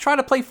if I try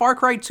to play Far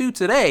Cry 2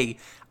 today,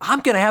 I'm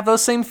gonna have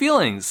those same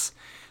feelings.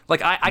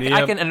 Like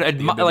I can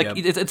admire, like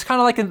it's kind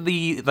of like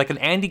an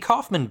Andy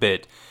Kaufman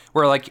bit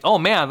where like, oh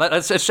man,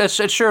 it's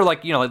sure,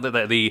 like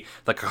the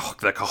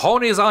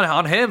cojones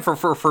on him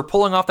for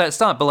pulling off that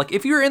stunt. But like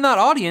if you're in that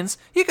audience,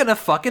 you're gonna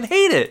fucking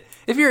hate it.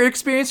 If you're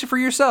experiencing it for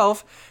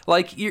yourself,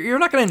 like you're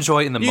not gonna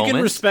enjoy it in the moment. You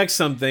can respect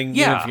something,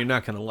 even if you're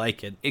not gonna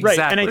like it.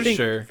 Exactly. Right. And I think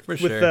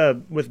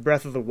with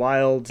Breath of the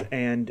Wild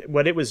and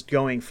what it was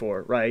going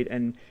for, right,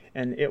 and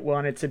it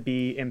wanted to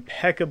be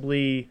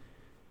impeccably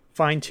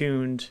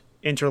fine-tuned,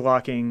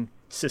 interlocking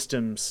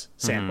systems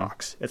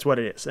sandbox. It's what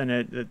it is, and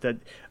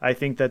I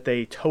think that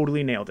they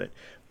totally nailed it.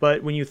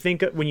 But when you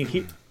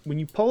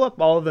pull up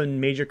all of the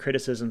major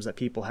criticisms that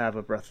people have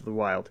of Breath of the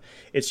Wild,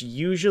 it's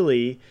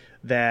usually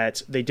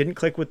that they didn't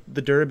click with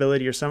the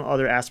durability or some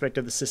other aspect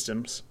of the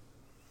systems,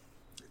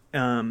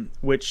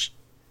 which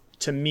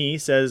to me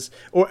says,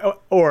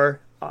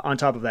 or on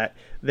top of that,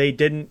 they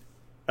didn't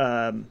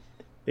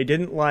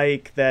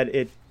like that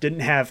it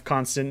didn't have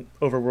constant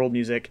overworld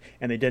music,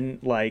 and they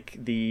didn't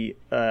like the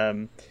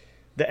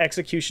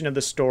execution of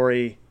the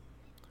story,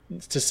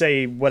 to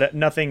say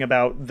nothing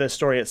about the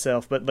story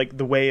itself, but like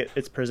the way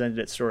it's presented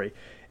its story.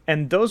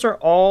 And those are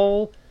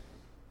all,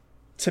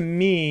 to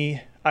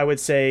me, I would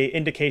say,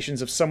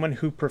 indications of someone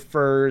who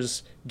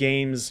prefers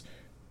games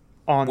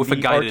on the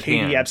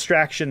arcadey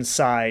abstraction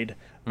side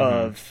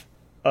of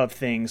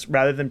things,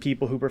 rather than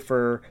people who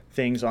prefer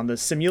things on the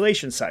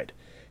simulation side,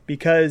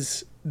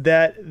 because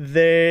it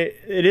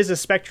is a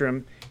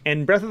spectrum,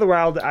 and Breath of the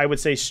Wild, I would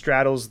say,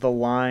 straddles the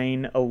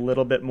line a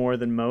little bit more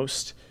than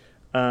most.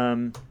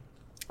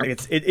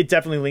 It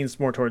definitely leans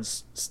more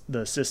towards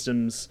the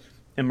systems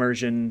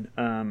immersion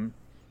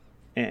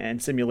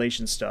and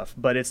simulation stuff,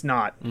 but it's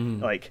not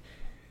like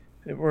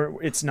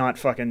it's not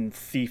fucking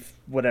Thief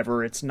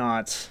whatever. It's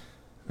not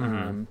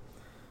Hitman.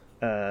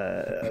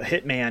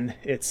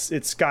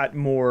 It's got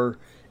more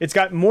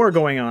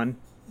going on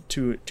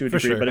to a degree,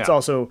 sure, but it's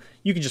also,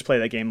 you can just play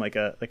that game like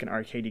an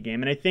arcadey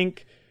game, and I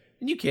think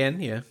you can,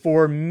 yeah.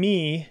 For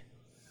me,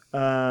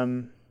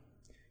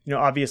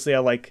 obviously I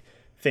like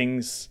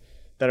things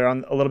that are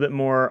on a little bit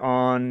more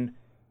on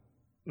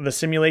the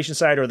simulation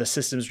side or the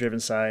systems driven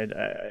side.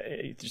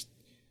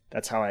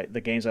 That's how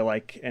the games I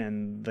like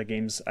and the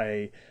games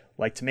I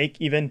like to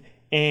make even.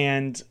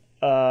 And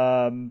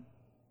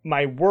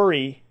my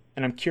worry,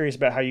 and I'm curious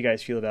about how you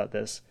guys feel about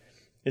this,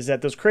 is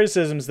that those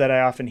criticisms that I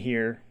often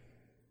hear,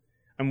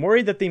 I'm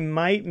worried that they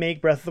might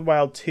make Breath of the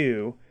Wild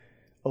 2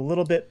 a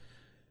little bit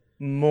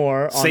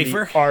more on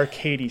safer? The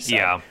arcadey side.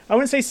 Yeah. I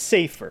wouldn't say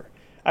safer.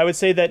 I would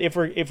say that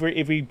if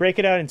we break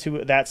it out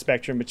into that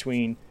spectrum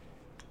between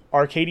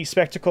arcadey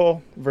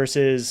spectacle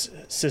versus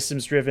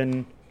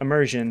systems-driven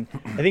immersion,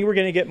 I think we're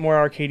going to get more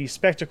arcadey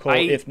spectacle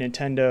if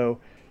Nintendo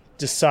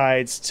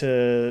decides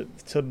to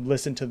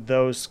listen to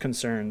those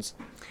concerns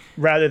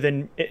rather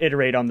than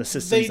iterate on the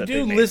systems that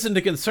they listen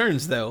to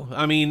concerns, though.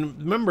 I mean,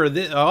 remember,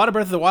 a lot of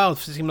Breath of the Wild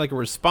seemed like a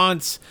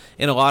response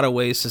in a lot of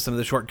ways to some of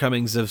the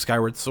shortcomings of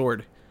Skyward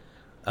Sword.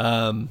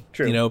 True.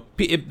 You know,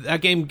 that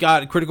game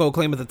got critical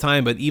acclaim at the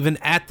time, but even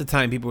at the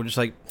time, people were just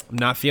like, I'm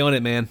not feeling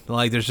it, man.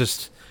 Like, there's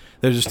just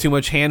too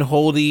much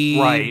hand-holdy,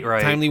 right.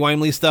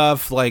 timely-wimely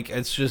stuff. Like,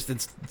 it's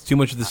too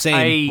much of the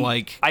same.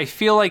 I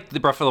feel like the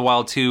Breath of the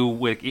Wild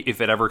 2,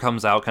 if it ever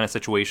comes out kind of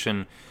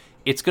situation,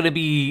 it's going to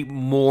be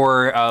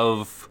more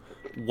of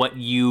what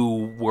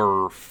you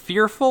were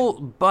fearful,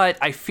 but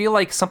I feel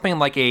like something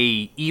like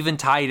a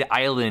Eventide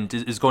Island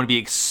is going to be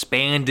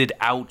expanded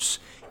out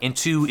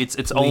into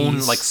its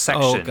own like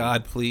section. Oh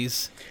God,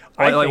 please!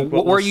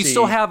 Where you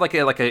still have like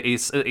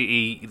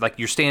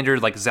your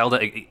standard like Zelda,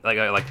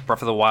 like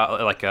Breath of the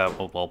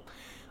Wild,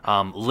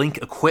 Link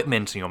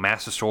equipment,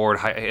 Master Sword,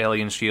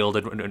 Alien Shield,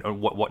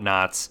 and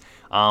whatnots.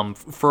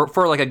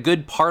 For like a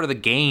good part of the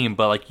game,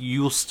 but like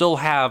you'll still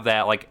have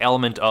that like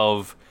element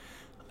of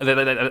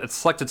that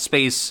selected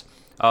space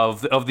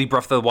of the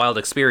Breath of the Wild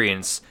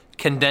experience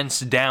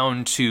condensed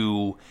down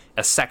to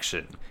a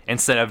section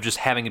instead of just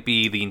having it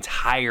be the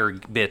entire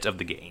bit of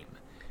the game.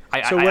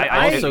 Hear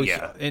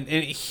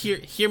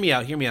me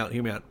out.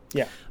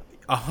 Yeah.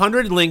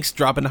 100 links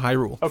drop into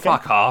Hyrule. Okay.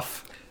 Fuck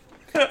off.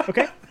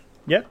 Okay.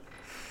 Yep.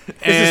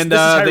 And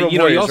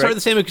you all start with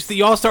the same.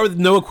 You all start with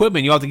no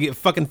equipment. You have to get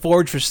fucking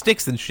forage for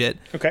sticks and shit.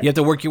 Okay. You have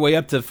to work your way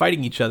up to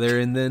fighting each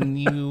other, and then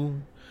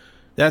you.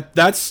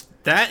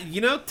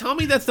 Tell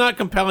me that's not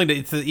compelling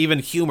to even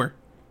humor.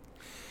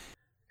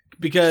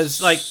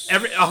 Because like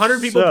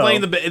 100 people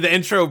playing the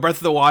intro of Breath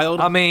of the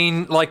Wild. I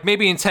mean, like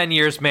maybe in 10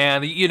 years,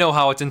 man. You know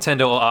how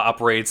Nintendo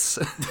operates.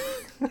 All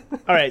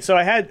right, so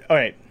I had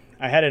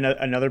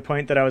another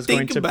point that I was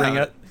going to bring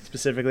up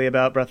specifically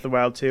about Breath of the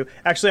Wild 2.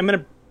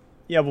 Actually,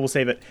 we'll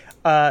save it.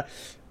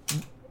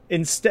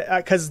 Instead,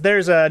 because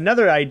there's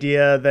another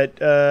idea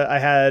that I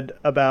had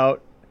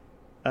about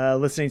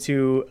listening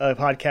to a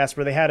podcast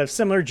where they had a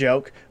similar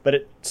joke, but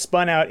it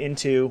spun out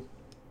into,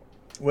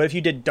 what if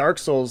you did Dark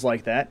Souls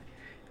like that?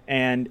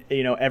 And,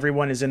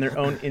 everyone is in their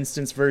own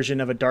instance version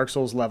of a Dark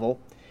Souls level.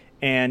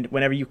 And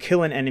whenever you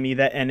kill an enemy,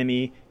 that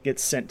enemy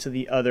gets sent to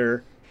the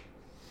other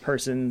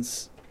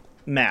person's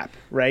map,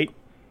 right?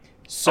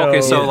 So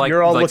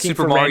you're all looking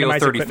Super for Mario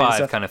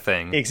 35 kind of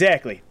thing.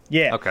 Exactly.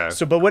 Yeah. Okay.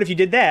 So, but what if you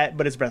did that,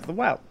 but it's Breath of the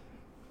Wild?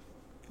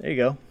 There you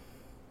go.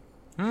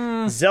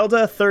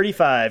 Zelda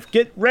 35.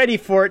 Get ready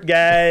for it,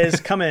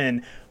 guys.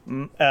 Coming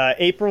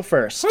April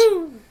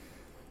 1st.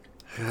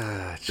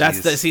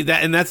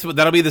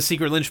 That'll be the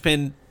secret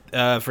linchpin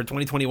for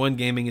 2021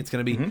 gaming. It's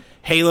going to be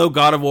Halo,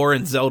 God of War,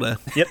 and Zelda.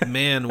 Yep.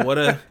 Man, what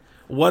a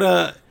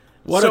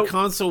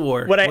console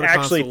war. What I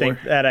actually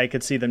think that I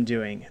could see them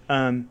doing.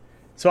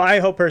 So I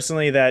hope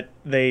personally that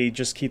they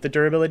just keep the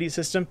durability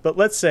system. But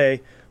let's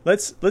say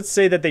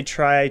that they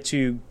try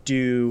to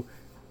do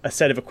a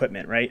set of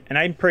equipment, right? And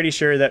I'm pretty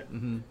sure that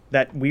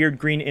that weird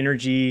green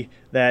energy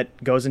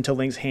that goes into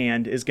Link's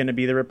hand is going to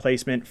be the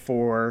replacement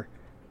for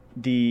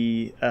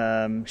the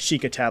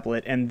Sheikah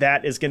tablet, and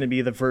that is going to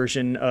be the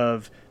version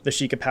of the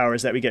Sheikah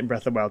powers that we get in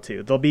Breath of the Wild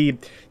 2. There'll be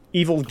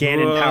evil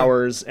Ganon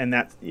powers, and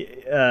that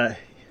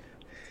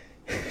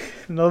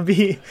there'll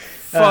be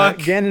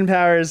Ganon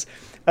powers.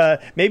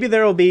 Maybe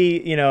there will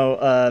be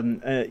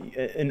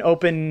an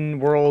open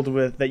world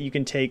that you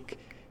can take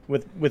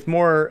with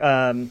more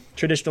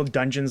traditional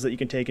dungeons that you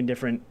can take in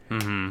different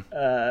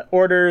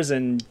orders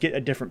and get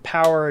a different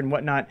power and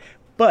whatnot.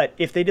 But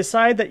if they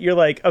decide that you're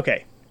like,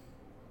 okay,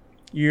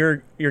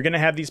 you're going to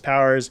have these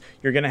powers,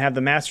 you're going to have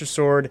the Master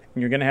Sword,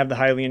 and you're going to have the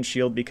Hylian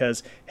Shield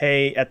because,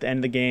 hey, at the end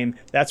of the game,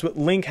 that's what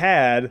Link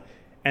had,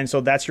 and so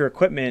that's your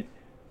equipment.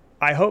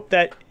 I hope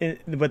that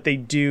what they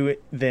do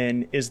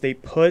then is they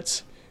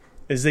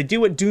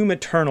do what Doom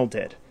Eternal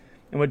did.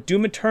 And what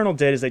Doom Eternal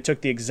did is they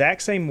took the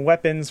exact same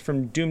weapons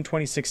from Doom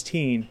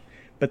 2016,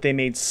 but they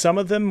made some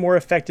of them more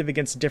effective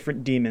against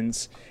different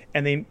demons,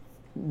 and they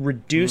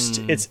reduced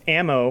its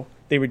ammo.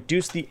 They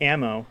reduced the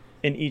ammo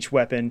in each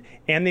weapon,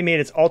 and they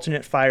made its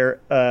alternate fire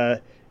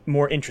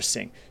more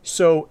interesting.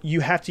 So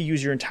you have to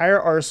use your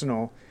entire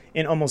arsenal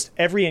in almost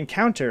every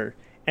encounter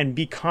and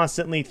be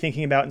constantly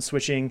thinking about and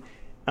switching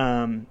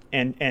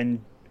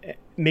and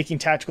making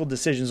tactical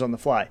decisions on the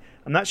fly.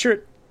 I'm not sure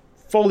it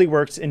fully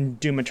works in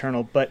Doom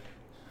Eternal, but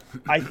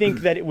I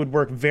think that it would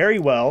work very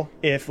well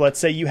if, let's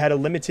say, you had a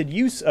limited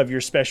use of your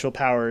special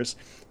powers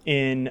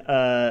in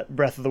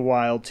Breath of the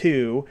Wild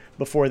 2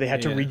 before they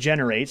had to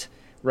regenerate,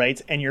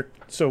 right? And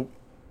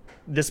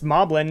this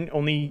Moblin,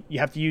 only you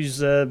have to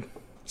use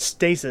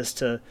stasis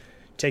to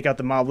take out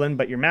the Moblin,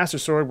 but your Master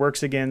Sword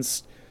works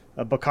against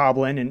a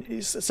bokoblin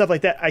and stuff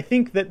like that. I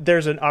think that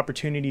there's an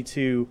opportunity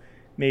to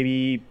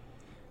maybe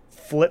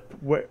flip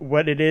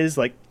what it is,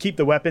 like keep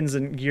the weapons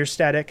and gear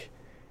static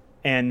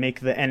and make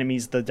the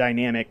enemies the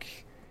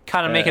dynamic.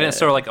 Kind of making it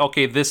sort of like,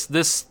 okay,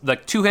 this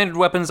like two-handed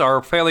weapons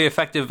are fairly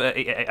effective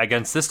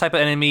against this type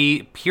of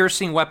enemy.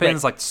 Piercing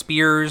weapons like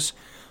spears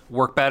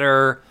work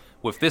better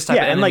with this type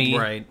of enemy.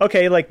 Like,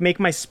 okay, like make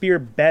my spear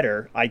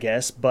better, I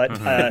guess, but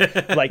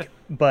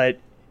but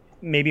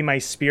maybe my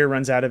spear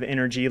runs out of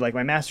energy like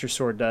my Master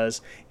Sword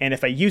does, and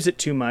if I use it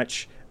too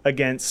much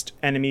against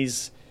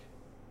enemies,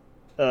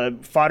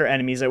 fodder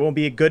enemies, it won't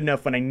be good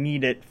enough when I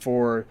need it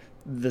for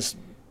this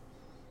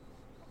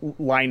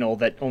Lynel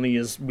that only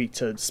is weak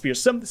to spears.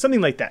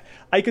 Something like that.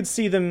 I could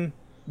see them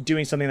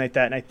doing something like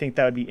that, and I think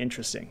that would be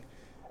interesting.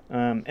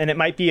 And it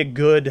might be a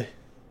good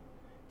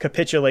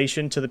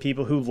capitulation to the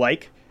people who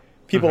like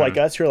like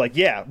us, who are like,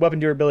 yeah, weapon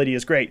durability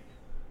is great.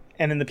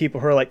 And then the people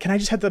who are like, can I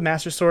just have the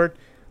Master Sword?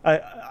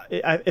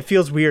 It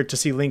feels weird to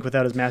see Link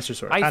without his Master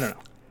Sword. I don't know.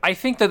 I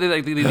think that the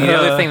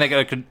other thing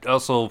that could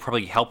also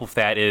probably help with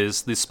that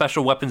is the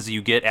special weapons that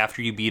you get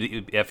after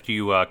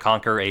you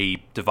conquer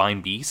a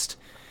divine beast.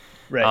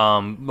 Right.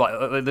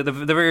 The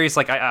various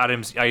like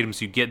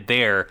items you get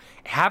there,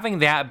 having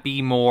that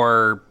be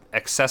more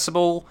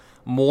accessible,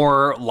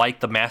 more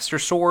like the Master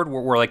Sword,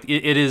 where like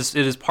it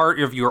is part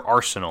of your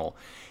arsenal,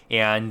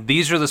 and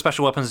these are the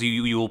special weapons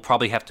you will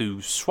probably have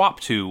to swap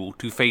to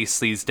face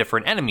these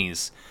different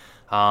enemies.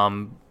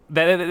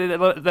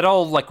 That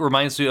all like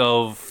reminds me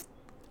of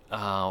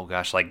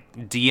like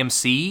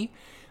DMC,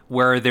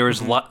 where there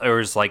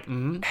was like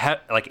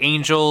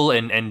angel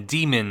and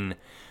demon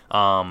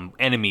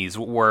enemies,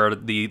 where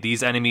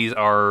these enemies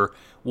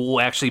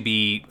will actually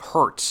be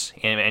hurt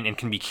and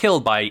can be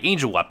killed by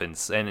angel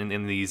weapons,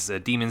 and these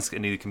demons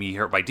can be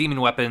hurt by demon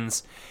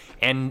weapons,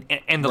 and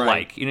the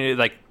like. You know,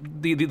 like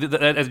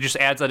that just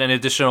adds an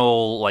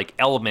additional like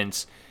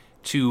element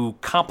to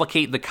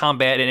complicate the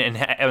combat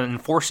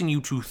and forcing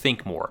you to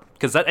think more,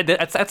 because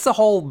that's the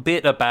whole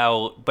bit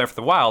about Breath of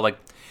the Wild. Like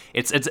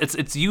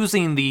it's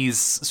using these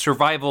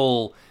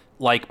survival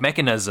like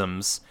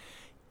mechanisms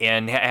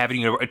and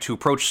having to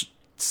approach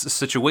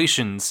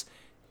situations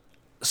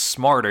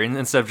smarter, and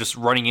instead of just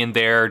running in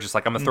there just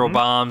like I'm gonna throw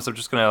bombs, I'm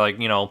just gonna like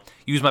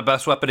use my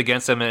best weapon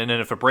against them, and then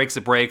if it breaks,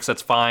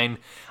 that's fine.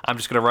 I'm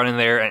just gonna run in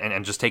there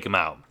and just take them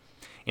out.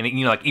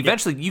 And like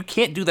eventually you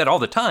can't do that all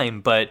the time,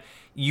 but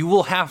you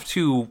will have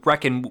to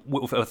reckon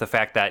with the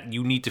fact that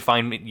you need to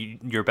find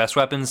your best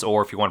weapons,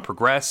 or if you want to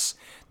progress,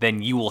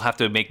 then you will have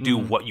to make do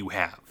what you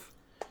have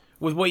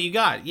with what you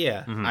got.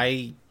 Yeah,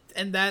 I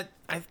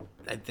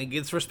think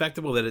it's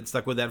respectable that it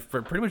stuck with that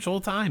for pretty much the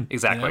whole time.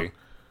 Exactly.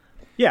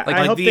 Yeah,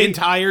 I hope the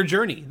entire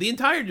journey.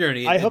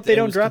 I hope they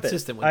don't drop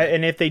it.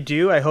 And if they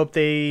do, I hope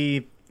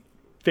they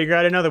figure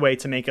out another way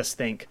to make us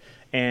think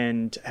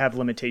and have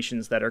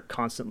limitations that are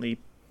constantly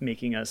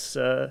making us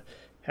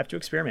have to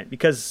experiment,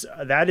 because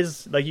that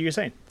is, like you were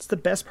saying, it's the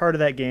best part of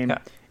that game. Yeah.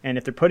 And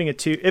if they're putting it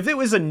to, if it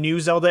was a new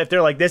Zelda, if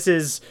they're like, this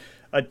is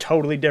a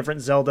totally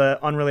different Zelda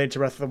unrelated to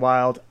Breath of the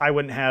Wild, I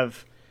wouldn't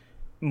have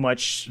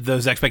much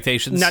those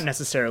expectations. Not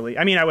necessarily.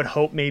 I mean, I would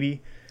hope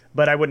maybe,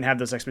 but I wouldn't have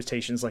those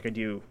expectations like I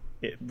do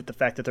with the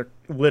fact that they're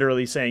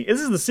literally saying this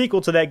is the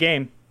sequel to that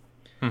game.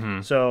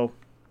 So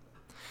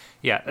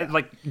yeah,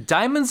 like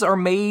diamonds are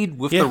made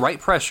with the right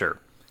pressure.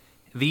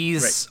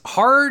 These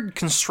hard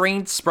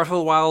constraints Breath of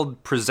the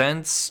Wild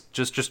presents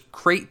just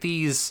create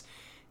these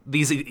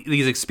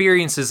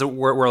experiences that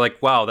were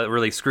like, wow, that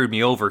really screwed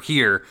me over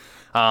here.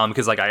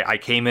 Because like I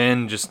came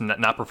in just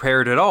not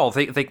prepared at all,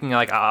 thinking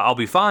like I'll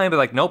be fine, but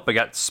like nope, I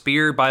got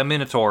speared by a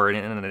Minotaur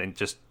and it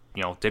just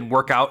didn't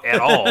work out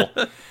at all.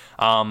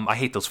 I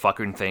hate those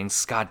fucking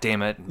things. God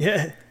damn it.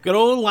 Yeah, good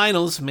old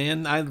Lynels,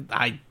 man.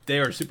 They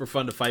are super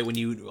fun to fight when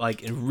you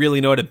like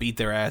really know how to beat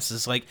their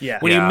asses. Like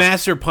when you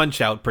master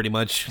Punch Out, pretty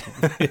much.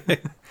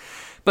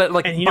 But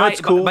like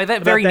by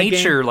that very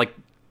nature, game? Like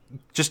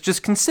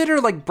just consider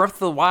like Breath of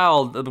the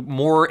Wild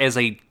more as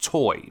a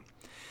toy.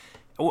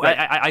 Right.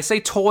 I say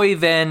toy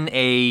than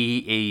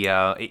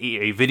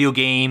a video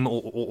game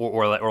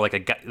or like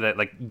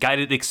a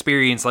guided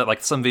experience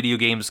like some video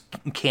games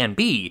can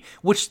be,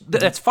 which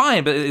that's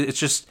fine, but it's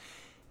just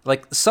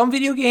like some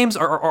video games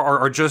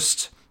are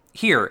just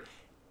here.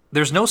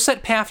 There's no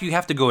set path you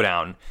have to go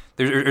down.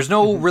 There's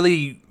no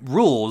really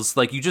rules.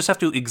 Like you just have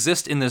to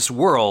exist in this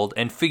world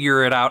and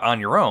figure it out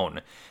on your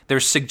own.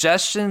 There's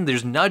suggestion,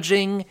 there's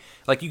nudging.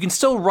 Like you can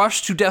still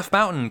rush to Death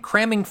Mountain,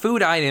 cramming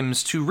food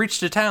items to reach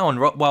the town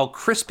while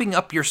crisping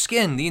up your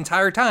skin the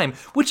entire time,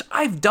 which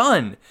I've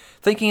done,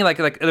 thinking like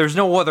there's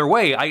no other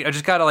way. I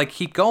just gotta like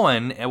keep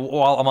going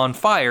while I'm on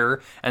fire,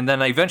 and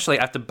then I eventually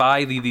have to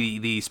buy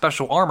the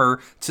special armor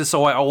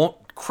so I won't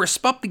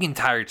crisp up the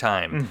entire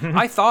time.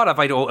 I thought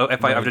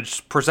if I have to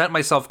just present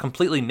myself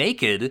completely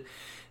naked,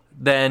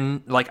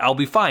 then like I'll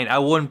be fine. I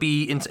wouldn't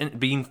be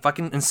being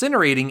fucking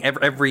incinerating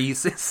every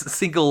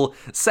single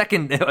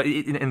second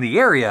in the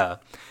area.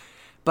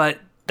 But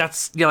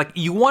that's like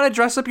you want to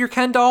dress up your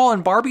Ken doll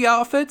and Barbie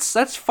outfits.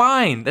 That's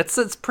fine.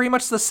 That's pretty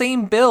much the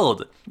same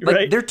build. Like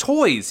right. They're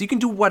toys. You can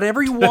do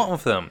whatever you want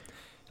with them.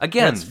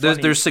 Again,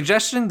 there's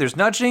suggestion, there's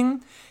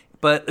nudging,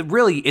 but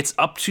really it's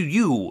up to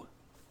you.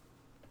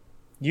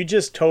 You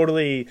just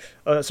totally.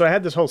 So I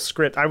had this whole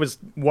script. I was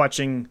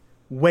watching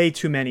way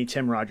too many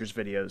Tim Rogers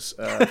videos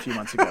a few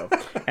months ago,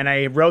 and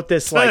I wrote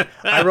this like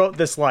I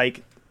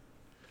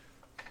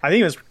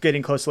think it was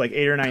getting close to like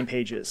 8 or 9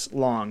 pages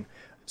long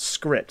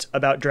script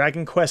about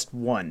Dragon Quest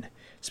 1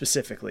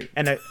 specifically,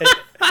 and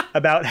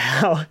about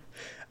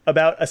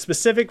a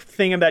specific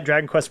thing that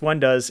Dragon Quest 1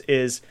 does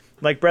is,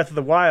 like Breath of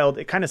the Wild,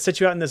 it kind of sets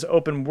you out in this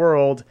open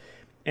world,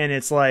 and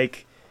it's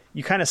like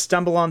you kind of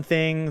stumble on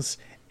things,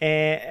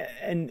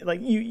 and like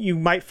you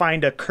might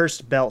find a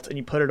cursed belt and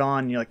you put it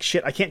on and you're like,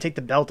 shit, I can't take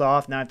the belt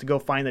off, now I have to go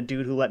find the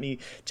dude who let me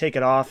take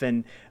it off.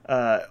 And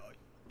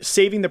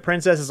saving the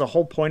princess is a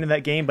whole point of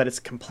that game, but it's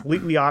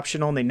completely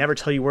optional, and they never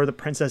tell you where the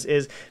princess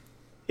is.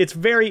 It's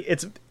very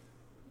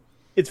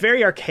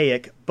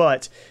archaic,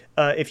 but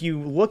if you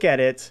look at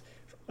it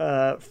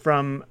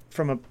from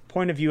a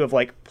point of view of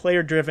like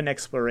player-driven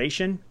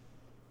exploration,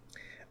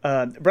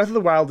 Breath of the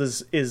Wild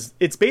is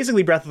it's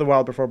basically Breath of the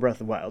Wild before Breath of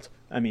the Wild.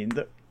 I mean,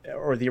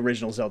 or the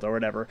original Zelda or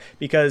whatever,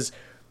 because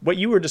what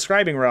you were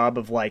describing, Rob,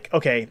 of like,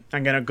 okay,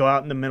 I'm going to go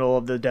out in the middle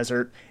of the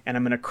desert and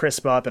I'm going to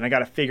crisp up and I got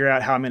to figure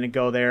out how I'm going to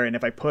go there. And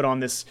if I put on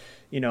this,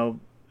 this,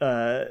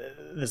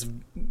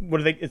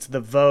 it's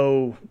the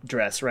Vo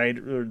dress, right?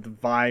 Or the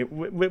Vi,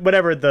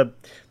 whatever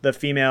the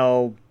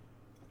female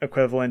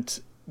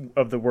equivalent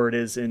of the word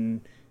is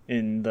in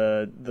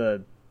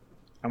the,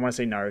 I want to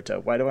say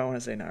Naruto. Why do I want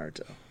to say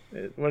Naruto?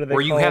 What are they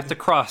Where called? you have to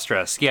cross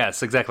dress.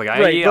 Yes, exactly.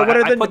 Right, but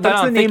I put that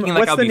on thinking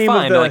like I'll be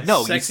fine. Like,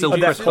 no, you still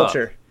that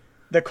culture.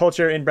 The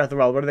culture in Breath of the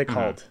Wild. What are they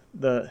called?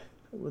 The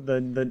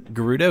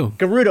Gerudo.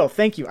 Gerudo.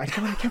 Thank you. I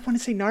kept wanting to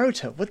say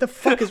Naruto. What the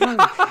fuck is wrong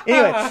with me?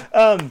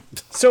 Anyway,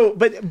 so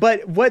but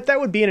what that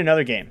would be in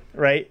another game,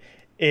 right?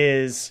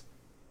 Is,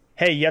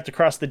 hey, you have to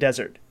cross the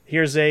desert.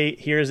 Here's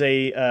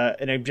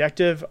an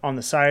objective on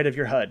the side of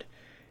your HUD,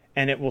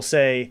 and it will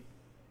say,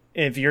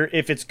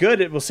 if it's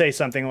good, it will say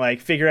something like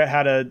figure out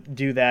how to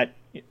do that,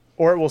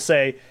 or it will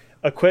say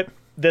equip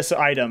this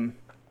item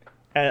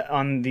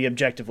on the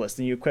objective list,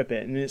 and you equip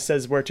it, and it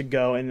says where to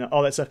go and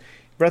all that stuff.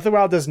 Breath of the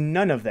Wild does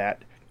none of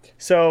that,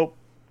 so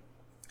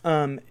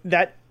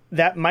that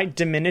might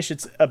diminish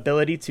its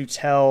ability to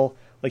tell,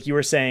 like you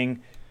were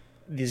saying,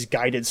 these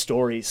guided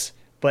stories.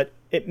 But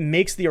it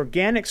makes the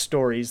organic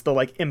stories, the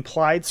like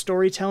implied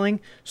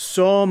storytelling,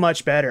 so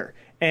much better.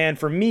 And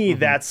for me,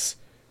 that's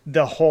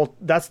the whole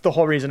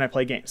reason I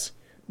play games.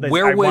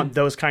 I want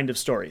those kind of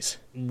stories.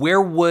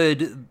 Where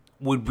would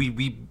we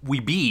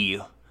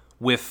be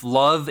with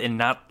love and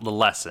not the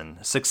lesson,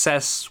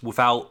 success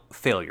without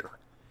failure,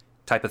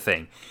 type of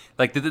thing?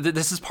 Like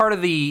this is part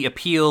of the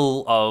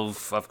appeal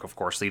of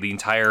course, the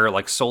entire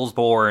like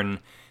Soulsborne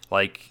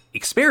like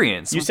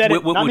experience. You said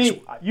it. Not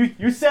me.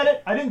 You said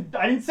it. I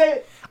didn't say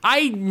it.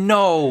 I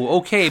know.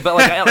 Okay, but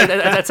like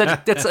that's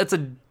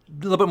a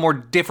little bit more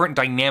different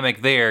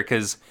dynamic there,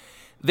 because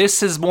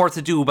this is more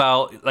to do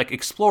about like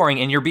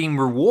exploring, and you're being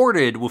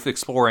rewarded with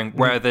exploring,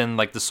 rather than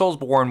like the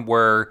Soulsborne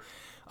where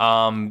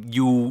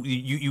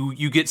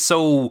you get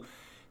so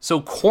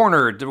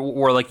cornered,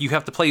 or like you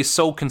have to play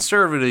so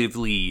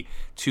conservatively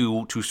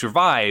to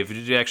survive,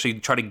 to actually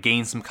try to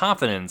gain some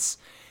confidence.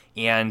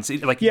 And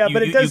like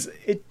but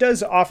it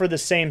does offer the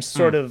same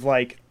sort of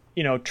like,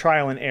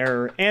 trial and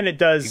error, and it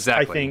does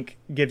exactly. I think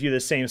give you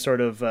the same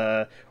sort of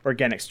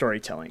organic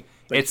storytelling.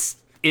 Like,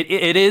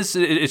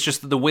 it's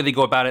just the way they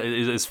go about it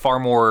is far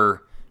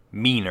more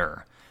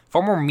meaner.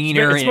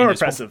 It's more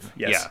oppressive.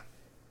 Yes.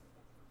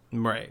 Yeah.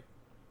 Right.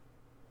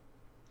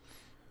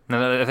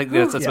 No, I think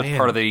that's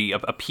part of the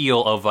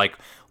appeal of like,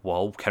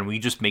 well, can we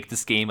just make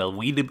this game a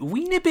wee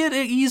bit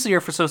easier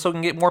so it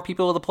can get more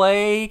people to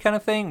play, kind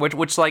of thing,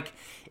 which like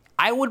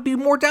I would be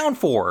more down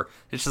for.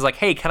 It's just like,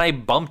 hey, can I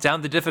bump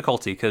down the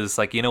difficulty? Because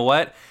like, you know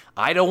what?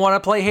 I don't want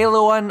to play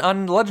Halo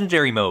on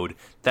legendary mode.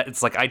 That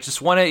it's like I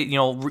just want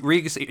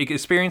to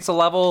experience the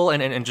level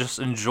and just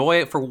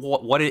enjoy it for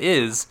what it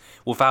is,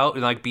 without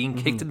like being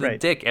kicked in the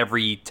dick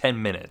every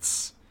 10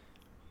 minutes.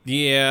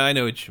 Yeah, I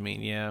know what you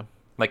mean. Yeah.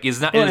 Like,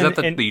 is that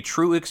the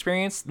true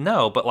experience?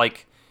 No, but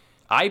like,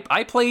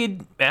 I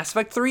played Mass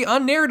Effect 3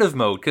 on narrative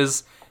mode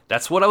because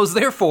that's what I was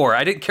there for.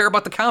 I didn't care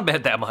about the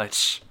combat that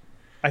much.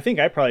 I think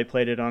I probably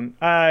played it on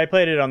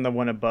the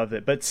one above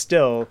it, but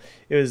still,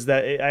 it was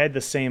that I had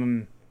the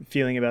same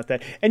feeling about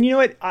that. And you know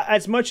what?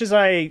 As much as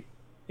I,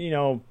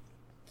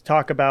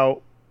 talk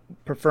about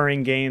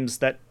preferring games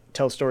that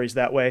tell stories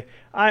that way,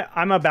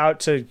 I'm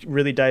about to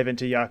really dive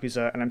into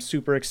Yakuza, and I'm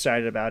super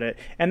excited about it.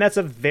 And that's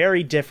a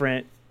very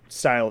different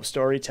style of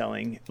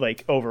storytelling,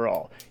 like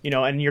overall,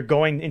 and you're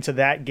going into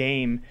that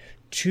game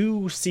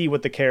to see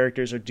what the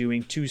characters are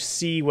doing, to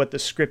see what the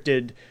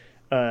scripted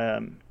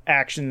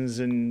actions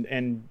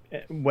and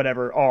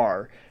whatever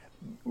are,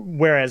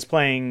 whereas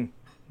playing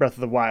Breath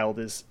of the Wild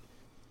is,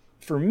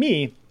 for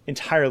me,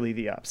 entirely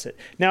the opposite.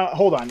 Now,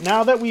 hold on.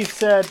 Now that we've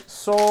said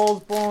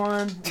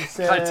Soulsborne, we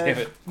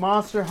said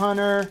Monster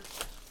Hunter,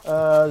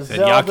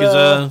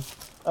 Zelda,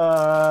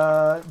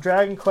 Yakuza,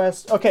 Dragon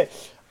Quest. Okay.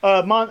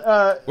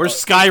 Where's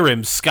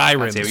Skyrim?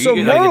 So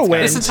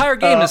Morrowind, this entire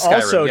game is Skyrim.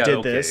 Also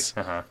did this.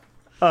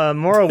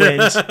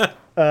 Morrowind.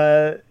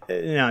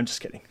 No, I'm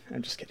just kidding. I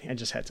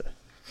just had to.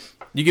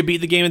 You could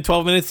beat the game in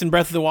 12 minutes in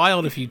Breath of the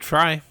Wild if you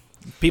try.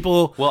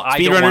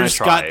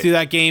 Speedrunners got through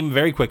that game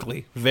very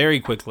quickly.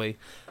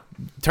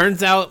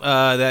 Turns out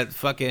that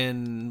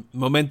fucking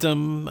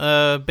momentum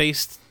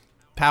based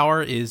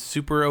power is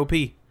super OP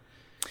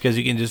because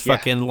you can just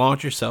fucking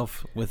launch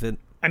yourself with it.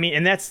 I mean,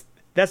 and that's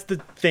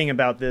the thing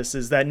about this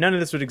is that none of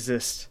this would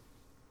exist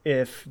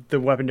if the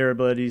weapon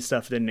durability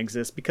stuff didn't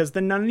exist, because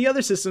then none of the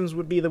other systems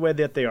would be the way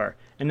that they are.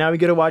 And now we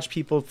get to watch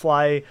people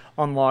fly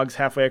on logs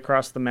halfway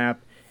across the map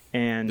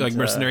and like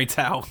Mercenary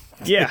Tau.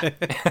 Yeah.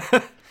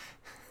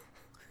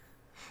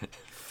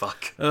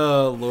 Fuck.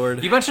 Oh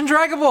Lord. You mentioned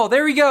Dragon Ball.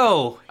 There we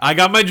go. I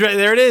got my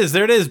there it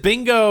is.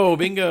 Bingo.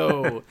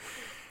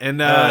 And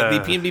the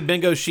PNB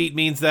bingo sheet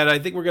means that I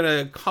think we're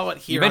gonna call it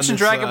here. You mentioned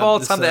Dragon Ball.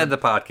 It's time to end the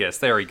podcast.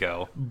 There we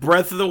go.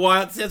 Breath of the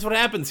Wild. That's what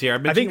happens here.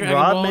 I think Dragon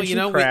Rob Ball,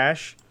 mentioned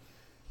Crash.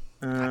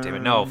 God damn it!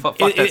 No, fuck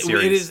that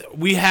series.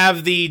 We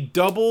have the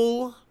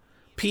double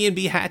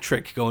PNB hat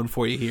trick going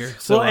for you here.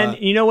 So, well,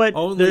 and you know what?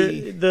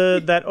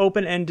 The that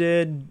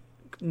open-ended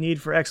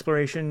need for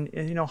exploration.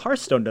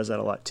 Hearthstone does that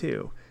a lot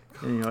too.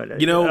 And,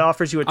 it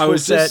offers you a tool set. I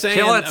was just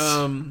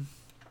saying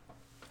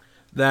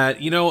that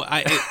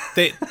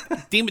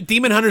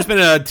Demon Hunter's been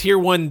a tier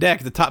 1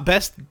 deck, the top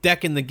best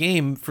deck in the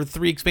game for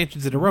 3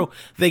 expansions in a row.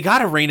 They got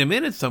to rein him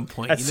in at some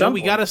point.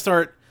 We got to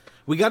start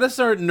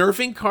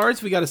nerfing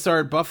cards. We got to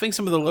start buffing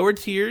some of the lower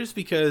tiers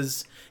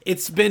because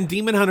it's been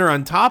Demon Hunter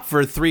on top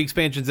for 3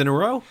 expansions in a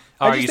row.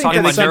 Are you talking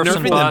about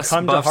nerfs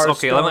and buffs?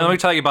 Okay, let me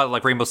tell you about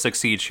like Rainbow Six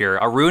Siege here.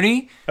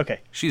 Aruni,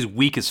 she's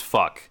weak as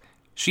fuck.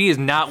 She is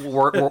not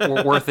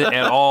worth it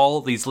at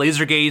all. These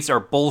laser gates are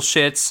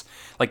bullshits.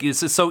 Like,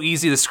 it's so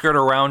easy to skirt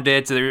around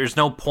it. There's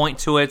no point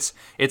to it.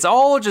 It's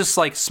all just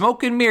like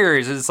smoke and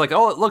mirrors. It's like,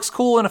 oh, it looks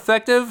cool and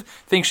effective.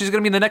 Think she's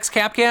going to be the next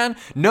Capcan?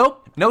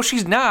 Nope. No,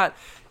 she's not.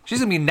 She's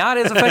going to be not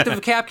as effective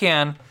as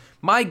Capcan.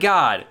 My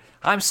God.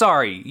 I'm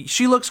sorry.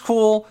 She looks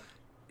cool.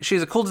 She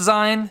has a cool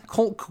design,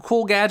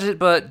 cool gadget,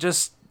 but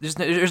just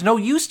there's no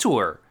use to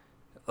her.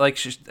 Like,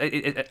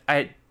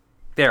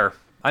 there.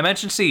 I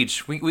mentioned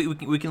Siege. We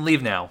can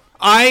leave now.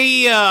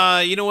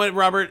 You know what,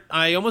 Robert?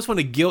 I almost want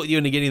to guilt you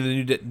into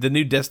getting the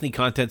new Destiny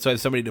content so I have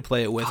somebody to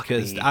play it with,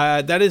 because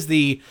that is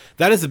the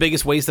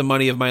biggest waste of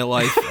money of my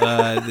life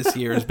this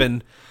year. Has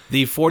been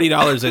the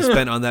 $40 I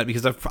spent on that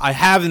because I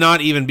have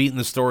not even beaten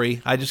the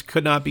story. I just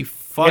could not be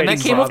fucking. And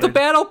that came off the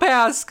Battle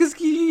Pass because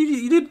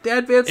you didn't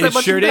advance that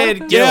much. It sure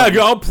did. Yeah,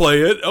 I'll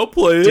play it.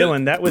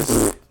 Dylan,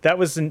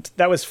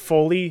 that was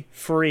fully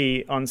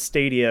free on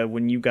Stadia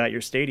when you got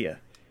your Stadia.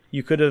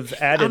 You could have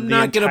added. I'm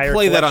not going to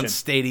play that on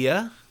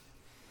Stadia.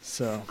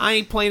 So I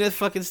ain't playing that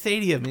fucking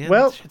Stadia, man.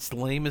 Well, it's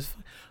lame as.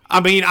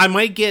 I mean, I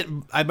might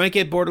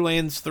get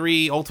Borderlands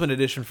 3 Ultimate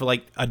Edition for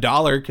like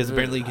 $1 because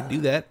apparently you can do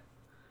that.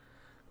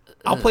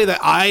 I'll play that.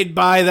 I'd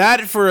buy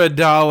that for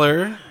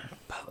 $1.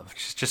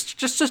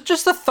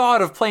 Just the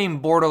thought of playing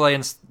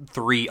Borderlands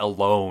 3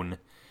 alone.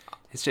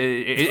 It's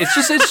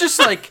just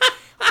like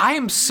I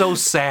am so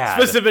sad.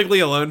 Specifically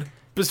alone.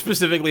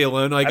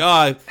 Like,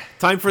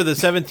 time for the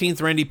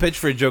 17th Randy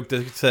Pitchford joke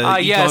to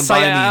yes, I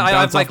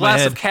have my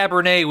glass of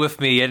Cabernet with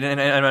me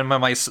and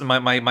my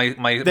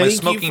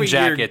smoking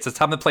jackets. It's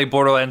time to play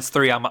Borderlands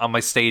 3 on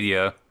my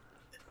Stadia.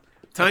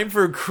 Time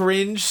for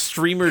cringe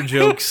streamer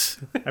jokes.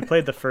 I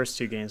played the first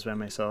 2 games by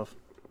myself.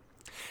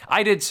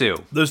 I did too.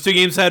 Those 2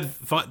 games had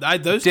fun.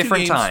 Those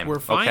different 2 games time. Were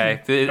fine.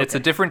 Okay, it's a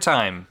different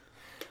time.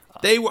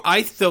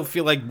 I still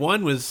feel like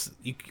one was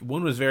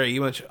very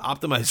much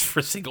optimized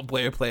for single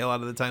player play. A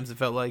lot of the times it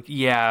felt like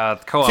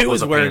co-op 2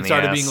 was where it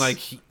started being like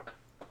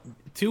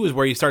 2 is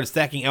where you started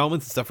stacking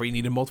elements and stuff where you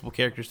needed multiple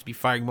characters to be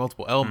firing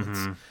multiple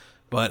elements,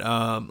 but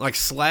like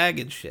Slag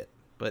and shit.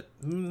 But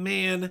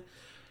man,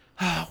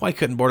 why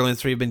couldn't Borderlands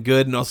 3 have been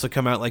good and also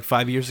come out like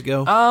 5 years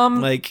ago?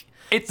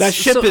 That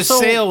ship has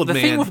sailed, man.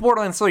 The thing with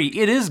Borderlands 3,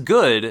 it is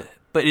good,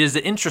 but is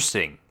it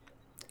interesting?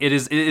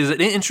 Is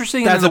it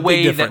interesting in the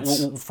way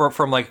that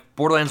from like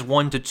Borderlands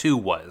 1 to 2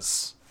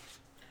 was?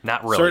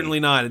 Not really. Certainly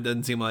not. It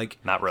doesn't seem like.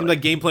 Not really.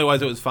 It seemed like gameplay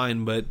wise it was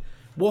fine, but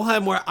we'll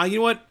have more. You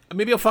know what?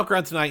 Maybe I'll fuck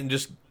around tonight and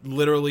just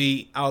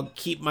literally I'll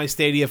keep my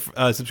Stadia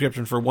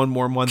subscription for 1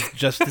 more month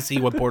just to see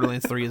what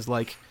Borderlands 3 is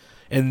like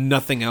and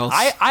nothing else.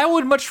 I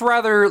would much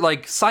rather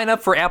like sign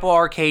up for Apple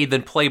Arcade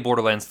than play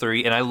Borderlands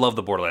 3, and I love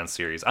the Borderlands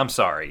series. I'm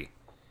sorry.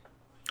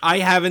 I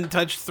haven't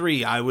touched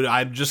 3.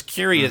 I'm just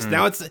curious.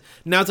 Now it's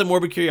a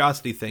morbid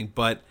curiosity thing,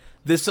 but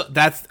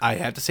I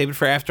have to save it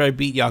for after I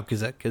beat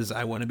Yakuza because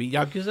I want to beat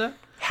Yakuza.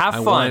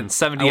 Have fun.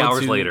 70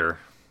 hours later.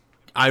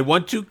 I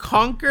want to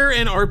conquer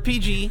an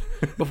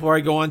RPG before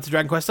I go on to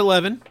Dragon Quest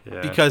XI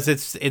because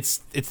it's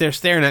there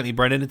staring at me,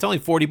 Brendan. It's only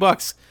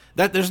 $40.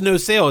 There's no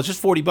sale. It's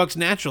just $40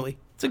 naturally.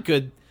 It's a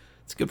good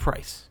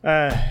price.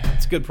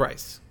 It's a good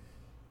price.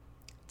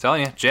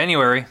 Telling you,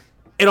 January.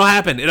 It'll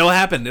happen.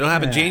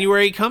 Yeah.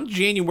 January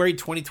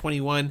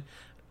 2021.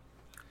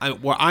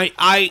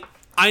 I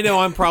know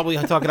I'm probably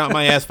talking out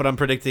my ass, but I'm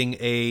predicting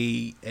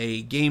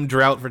a game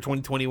drought for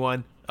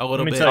 2021. A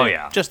little bit.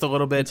 Just a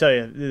little bit. Let me tell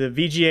you, the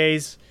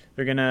VGAs,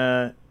 they're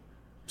gonna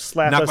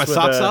slap us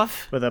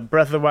with a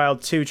Breath of the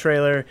Wild 2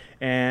 trailer,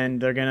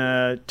 and they're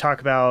gonna talk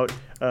about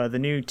the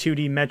new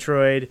 2D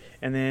Metroid,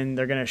 and then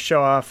they're gonna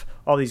show off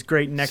all these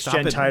great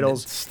next-gen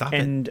titles.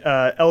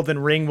 Elden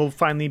Ring will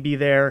finally be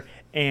there,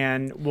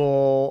 and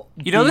we'll.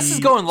 This is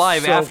going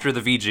live after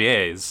the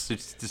VGAs.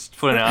 Just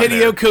putting it out there.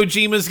 Hideo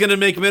Kojima's gonna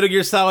make Metal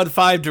Gear Solid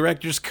 5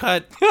 Director's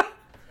Cut.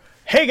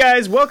 Hey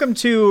guys, welcome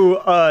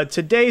to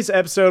today's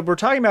episode. We're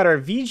talking about our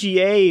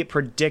VGA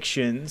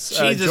predictions.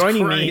 Jesus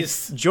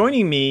Christ.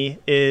 Joining me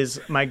is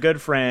my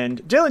good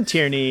friend Dylan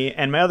Tierney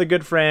and my other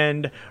good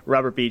friend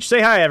Robert Beach.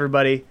 Say hi,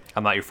 everybody.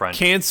 I'm not your friend.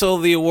 Cancel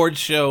the awards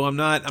show. I'm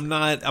not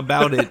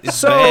about it.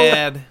 It's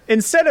bad.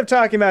 Instead of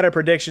talking about our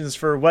predictions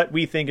for what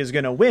we think is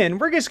going to win,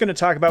 we're just going to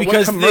talk about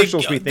what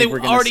commercials we think we're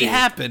going to see.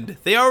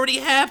 They already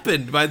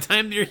happened by the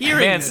time you're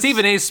hearing this.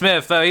 Stephen A.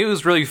 Smith, he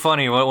was really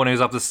funny when he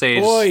was up the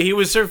stage. Boy, he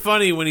was so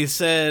funny when he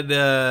said...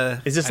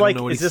 Is this like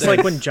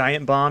when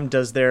Giant Bomb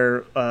does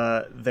their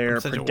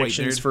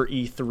predictions for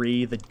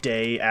E3 the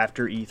day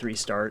after E3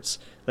 starts?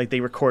 Like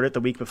they record it the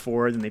week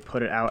before, then they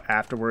put it out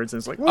afterwards, and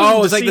it's like,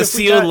 it's like the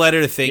sealed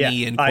letter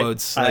thingy in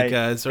quotes.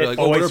 It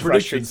always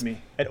frustrates me.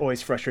 It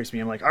always frustrates me.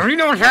 I'm like, I already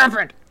know what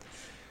happened.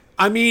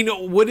 I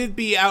mean, would it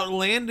be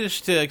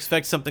outlandish to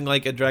expect something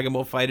like a Dragon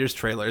Ball FighterZ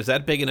trailer? Is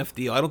that big enough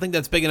deal? I don't think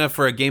that's big enough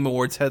for a Game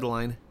Awards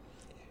headline.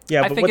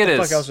 Yeah, but what the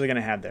fuck else are they going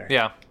to have there?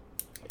 Yeah.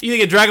 You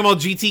think a Dragon Ball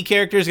GT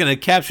character is going to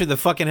capture the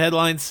fucking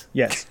headlines?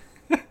 Yes.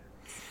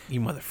 You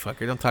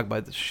motherfucker! Don't talk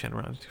about this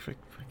Shenron.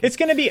 It's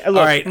going to be. Look,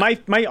 all right.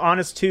 My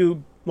honest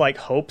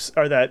hopes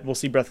are that we'll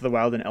see Breath of the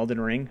Wild and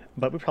Elden Ring,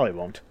 but we probably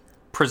won't.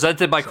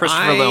 Presented by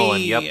Christopher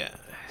Nolan. Yep.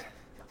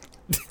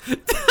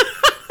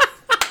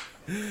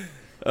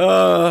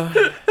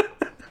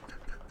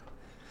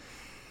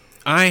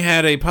 I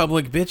had a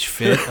public bitch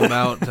fit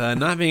about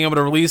not being able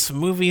to release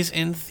movies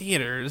in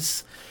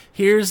theaters.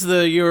 Here's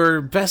your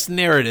best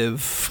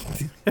narrative.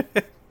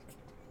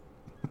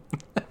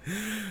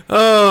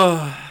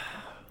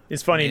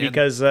 It's funny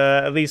because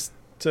at least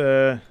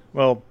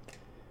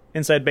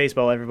Inside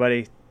Baseball,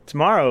 everybody.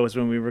 Tomorrow is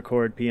when we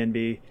record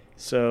PNB.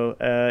 So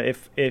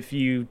if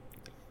you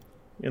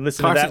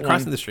listen to that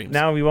one,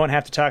 now we won't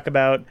have to talk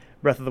about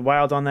Breath of the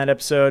Wild on that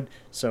episode.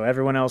 So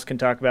everyone else can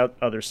talk about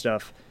other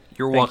stuff.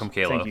 You're welcome,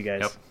 Kayla. Thank you,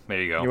 guys. Yep,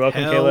 there you go. You're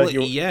welcome,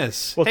 Kayla.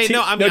 Yes. Well,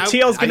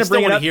 TL's going to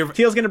bring it up.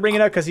 TL's going to bring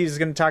it up because he's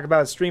going to talk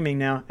about streaming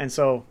now. And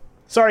so,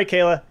 sorry,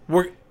 Kayla.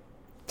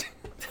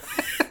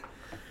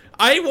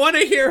 I want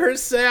to hear her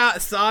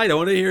side. I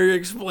want to hear her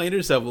explain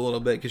herself a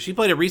little bit because she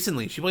played it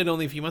recently. She played it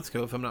only a few months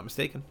ago, if I'm not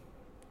mistaken.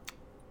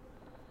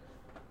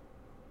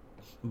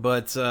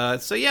 But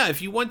so yeah,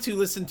 if you want to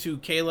listen to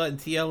Kayla and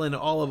TL and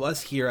all of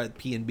us here at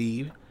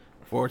PNB,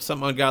 for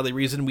some ungodly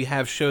reason, we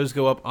have shows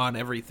go up on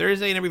every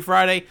Thursday and every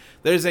Friday.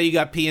 Thursday, you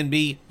got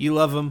PNB. You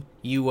love them.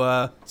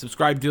 You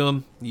subscribe to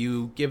them.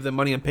 You give them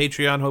money on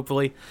Patreon,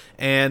 hopefully,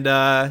 and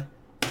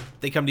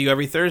they come to you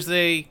every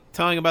Thursday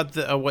telling about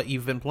what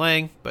you've been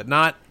playing, but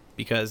not.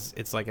 Because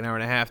it's like an hour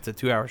and a half to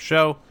 2 hour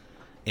show,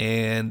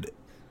 and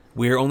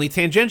we're only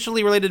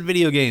tangentially related to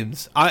video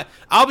games.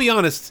 I'll be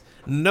honest,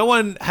 no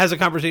one has a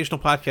conversational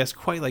podcast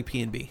quite like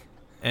PNB,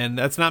 and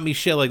that's not me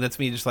shilling. That's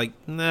me just like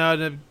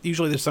no.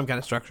 Usually there's some kind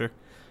of structure.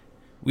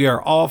 We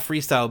are all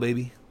freestyle,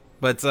 baby.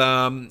 But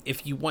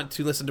if you want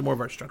to listen to more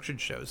of our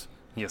structured shows,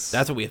 yes,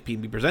 that's what we have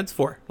PNB Presents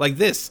for. Like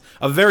this,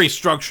 a very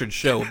structured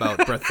show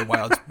about Breath of the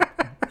Wild's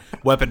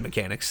weapon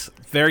mechanics.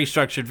 Very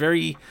structured,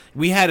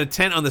 we had a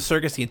tent on the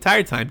circus the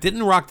entire time.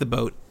 Didn't rock the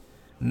boat.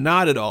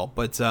 Not at all.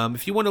 But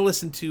if you want to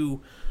listen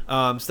to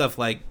stuff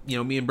like,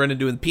 me and Brendan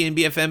doing the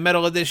PNBFM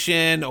Metal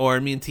Edition,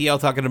 or me and TL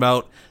talking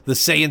about the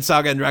Saiyan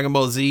Saga and Dragon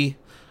Ball Z,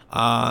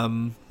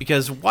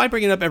 because why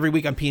bring it up every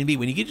week on PNB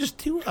when you could just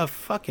do a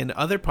fucking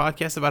other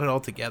podcast about it all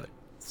together?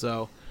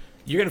 So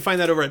you're going to find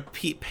that over at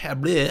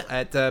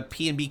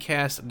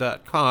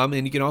pnbcast.com,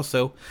 and you can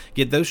also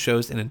get those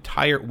shows an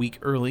entire week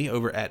early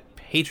over at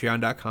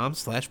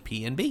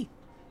patreon.com/PNB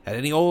at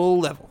any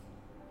old level.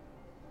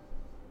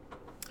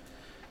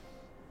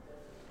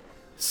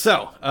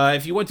 So,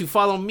 if you want to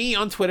follow me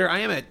on Twitter,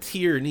 I am at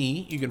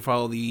Tierney. You can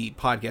follow the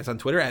podcast on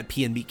Twitter at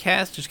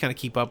PNBcast. Just kind of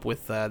keep up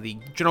with the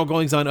general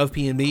goings-on of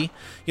PNB. You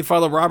can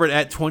follow Robert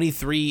at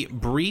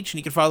 23Breach, and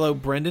you can follow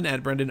Brendan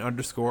at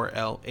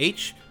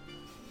Brendan_LH.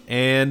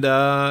 And,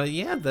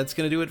 that's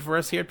going to do it for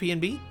us here at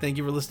PNB. Thank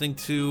you for listening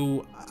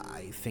to,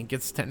 I think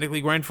it's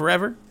technically Grind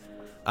Forever.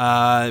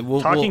 I'll do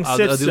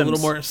a little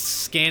more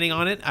scanning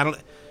on it.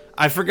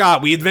 I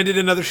forgot. We invented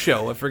another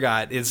show. I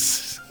forgot.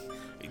 It's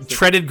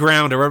treaded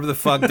ground or whatever the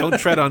fuck. Don't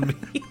tread on me.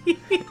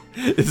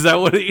 Is that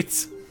what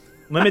it's?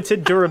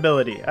 Limited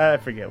durability. I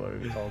forget what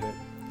we called it.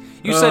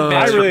 You said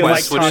Master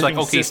Quest, which is like,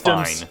 okay,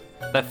 systems. Fine.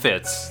 That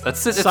fits.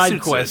 That's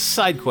Side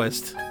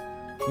Quest.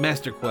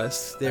 Master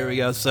Quest. There we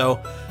go. So,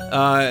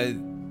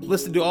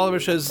 listen to all of our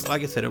shows,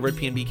 like I said, over at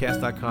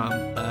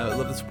pnbcast.com.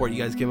 Love the support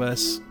you guys give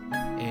us,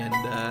 and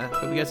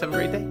hope you guys have a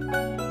great day.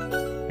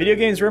 Video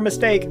games were a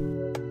mistake.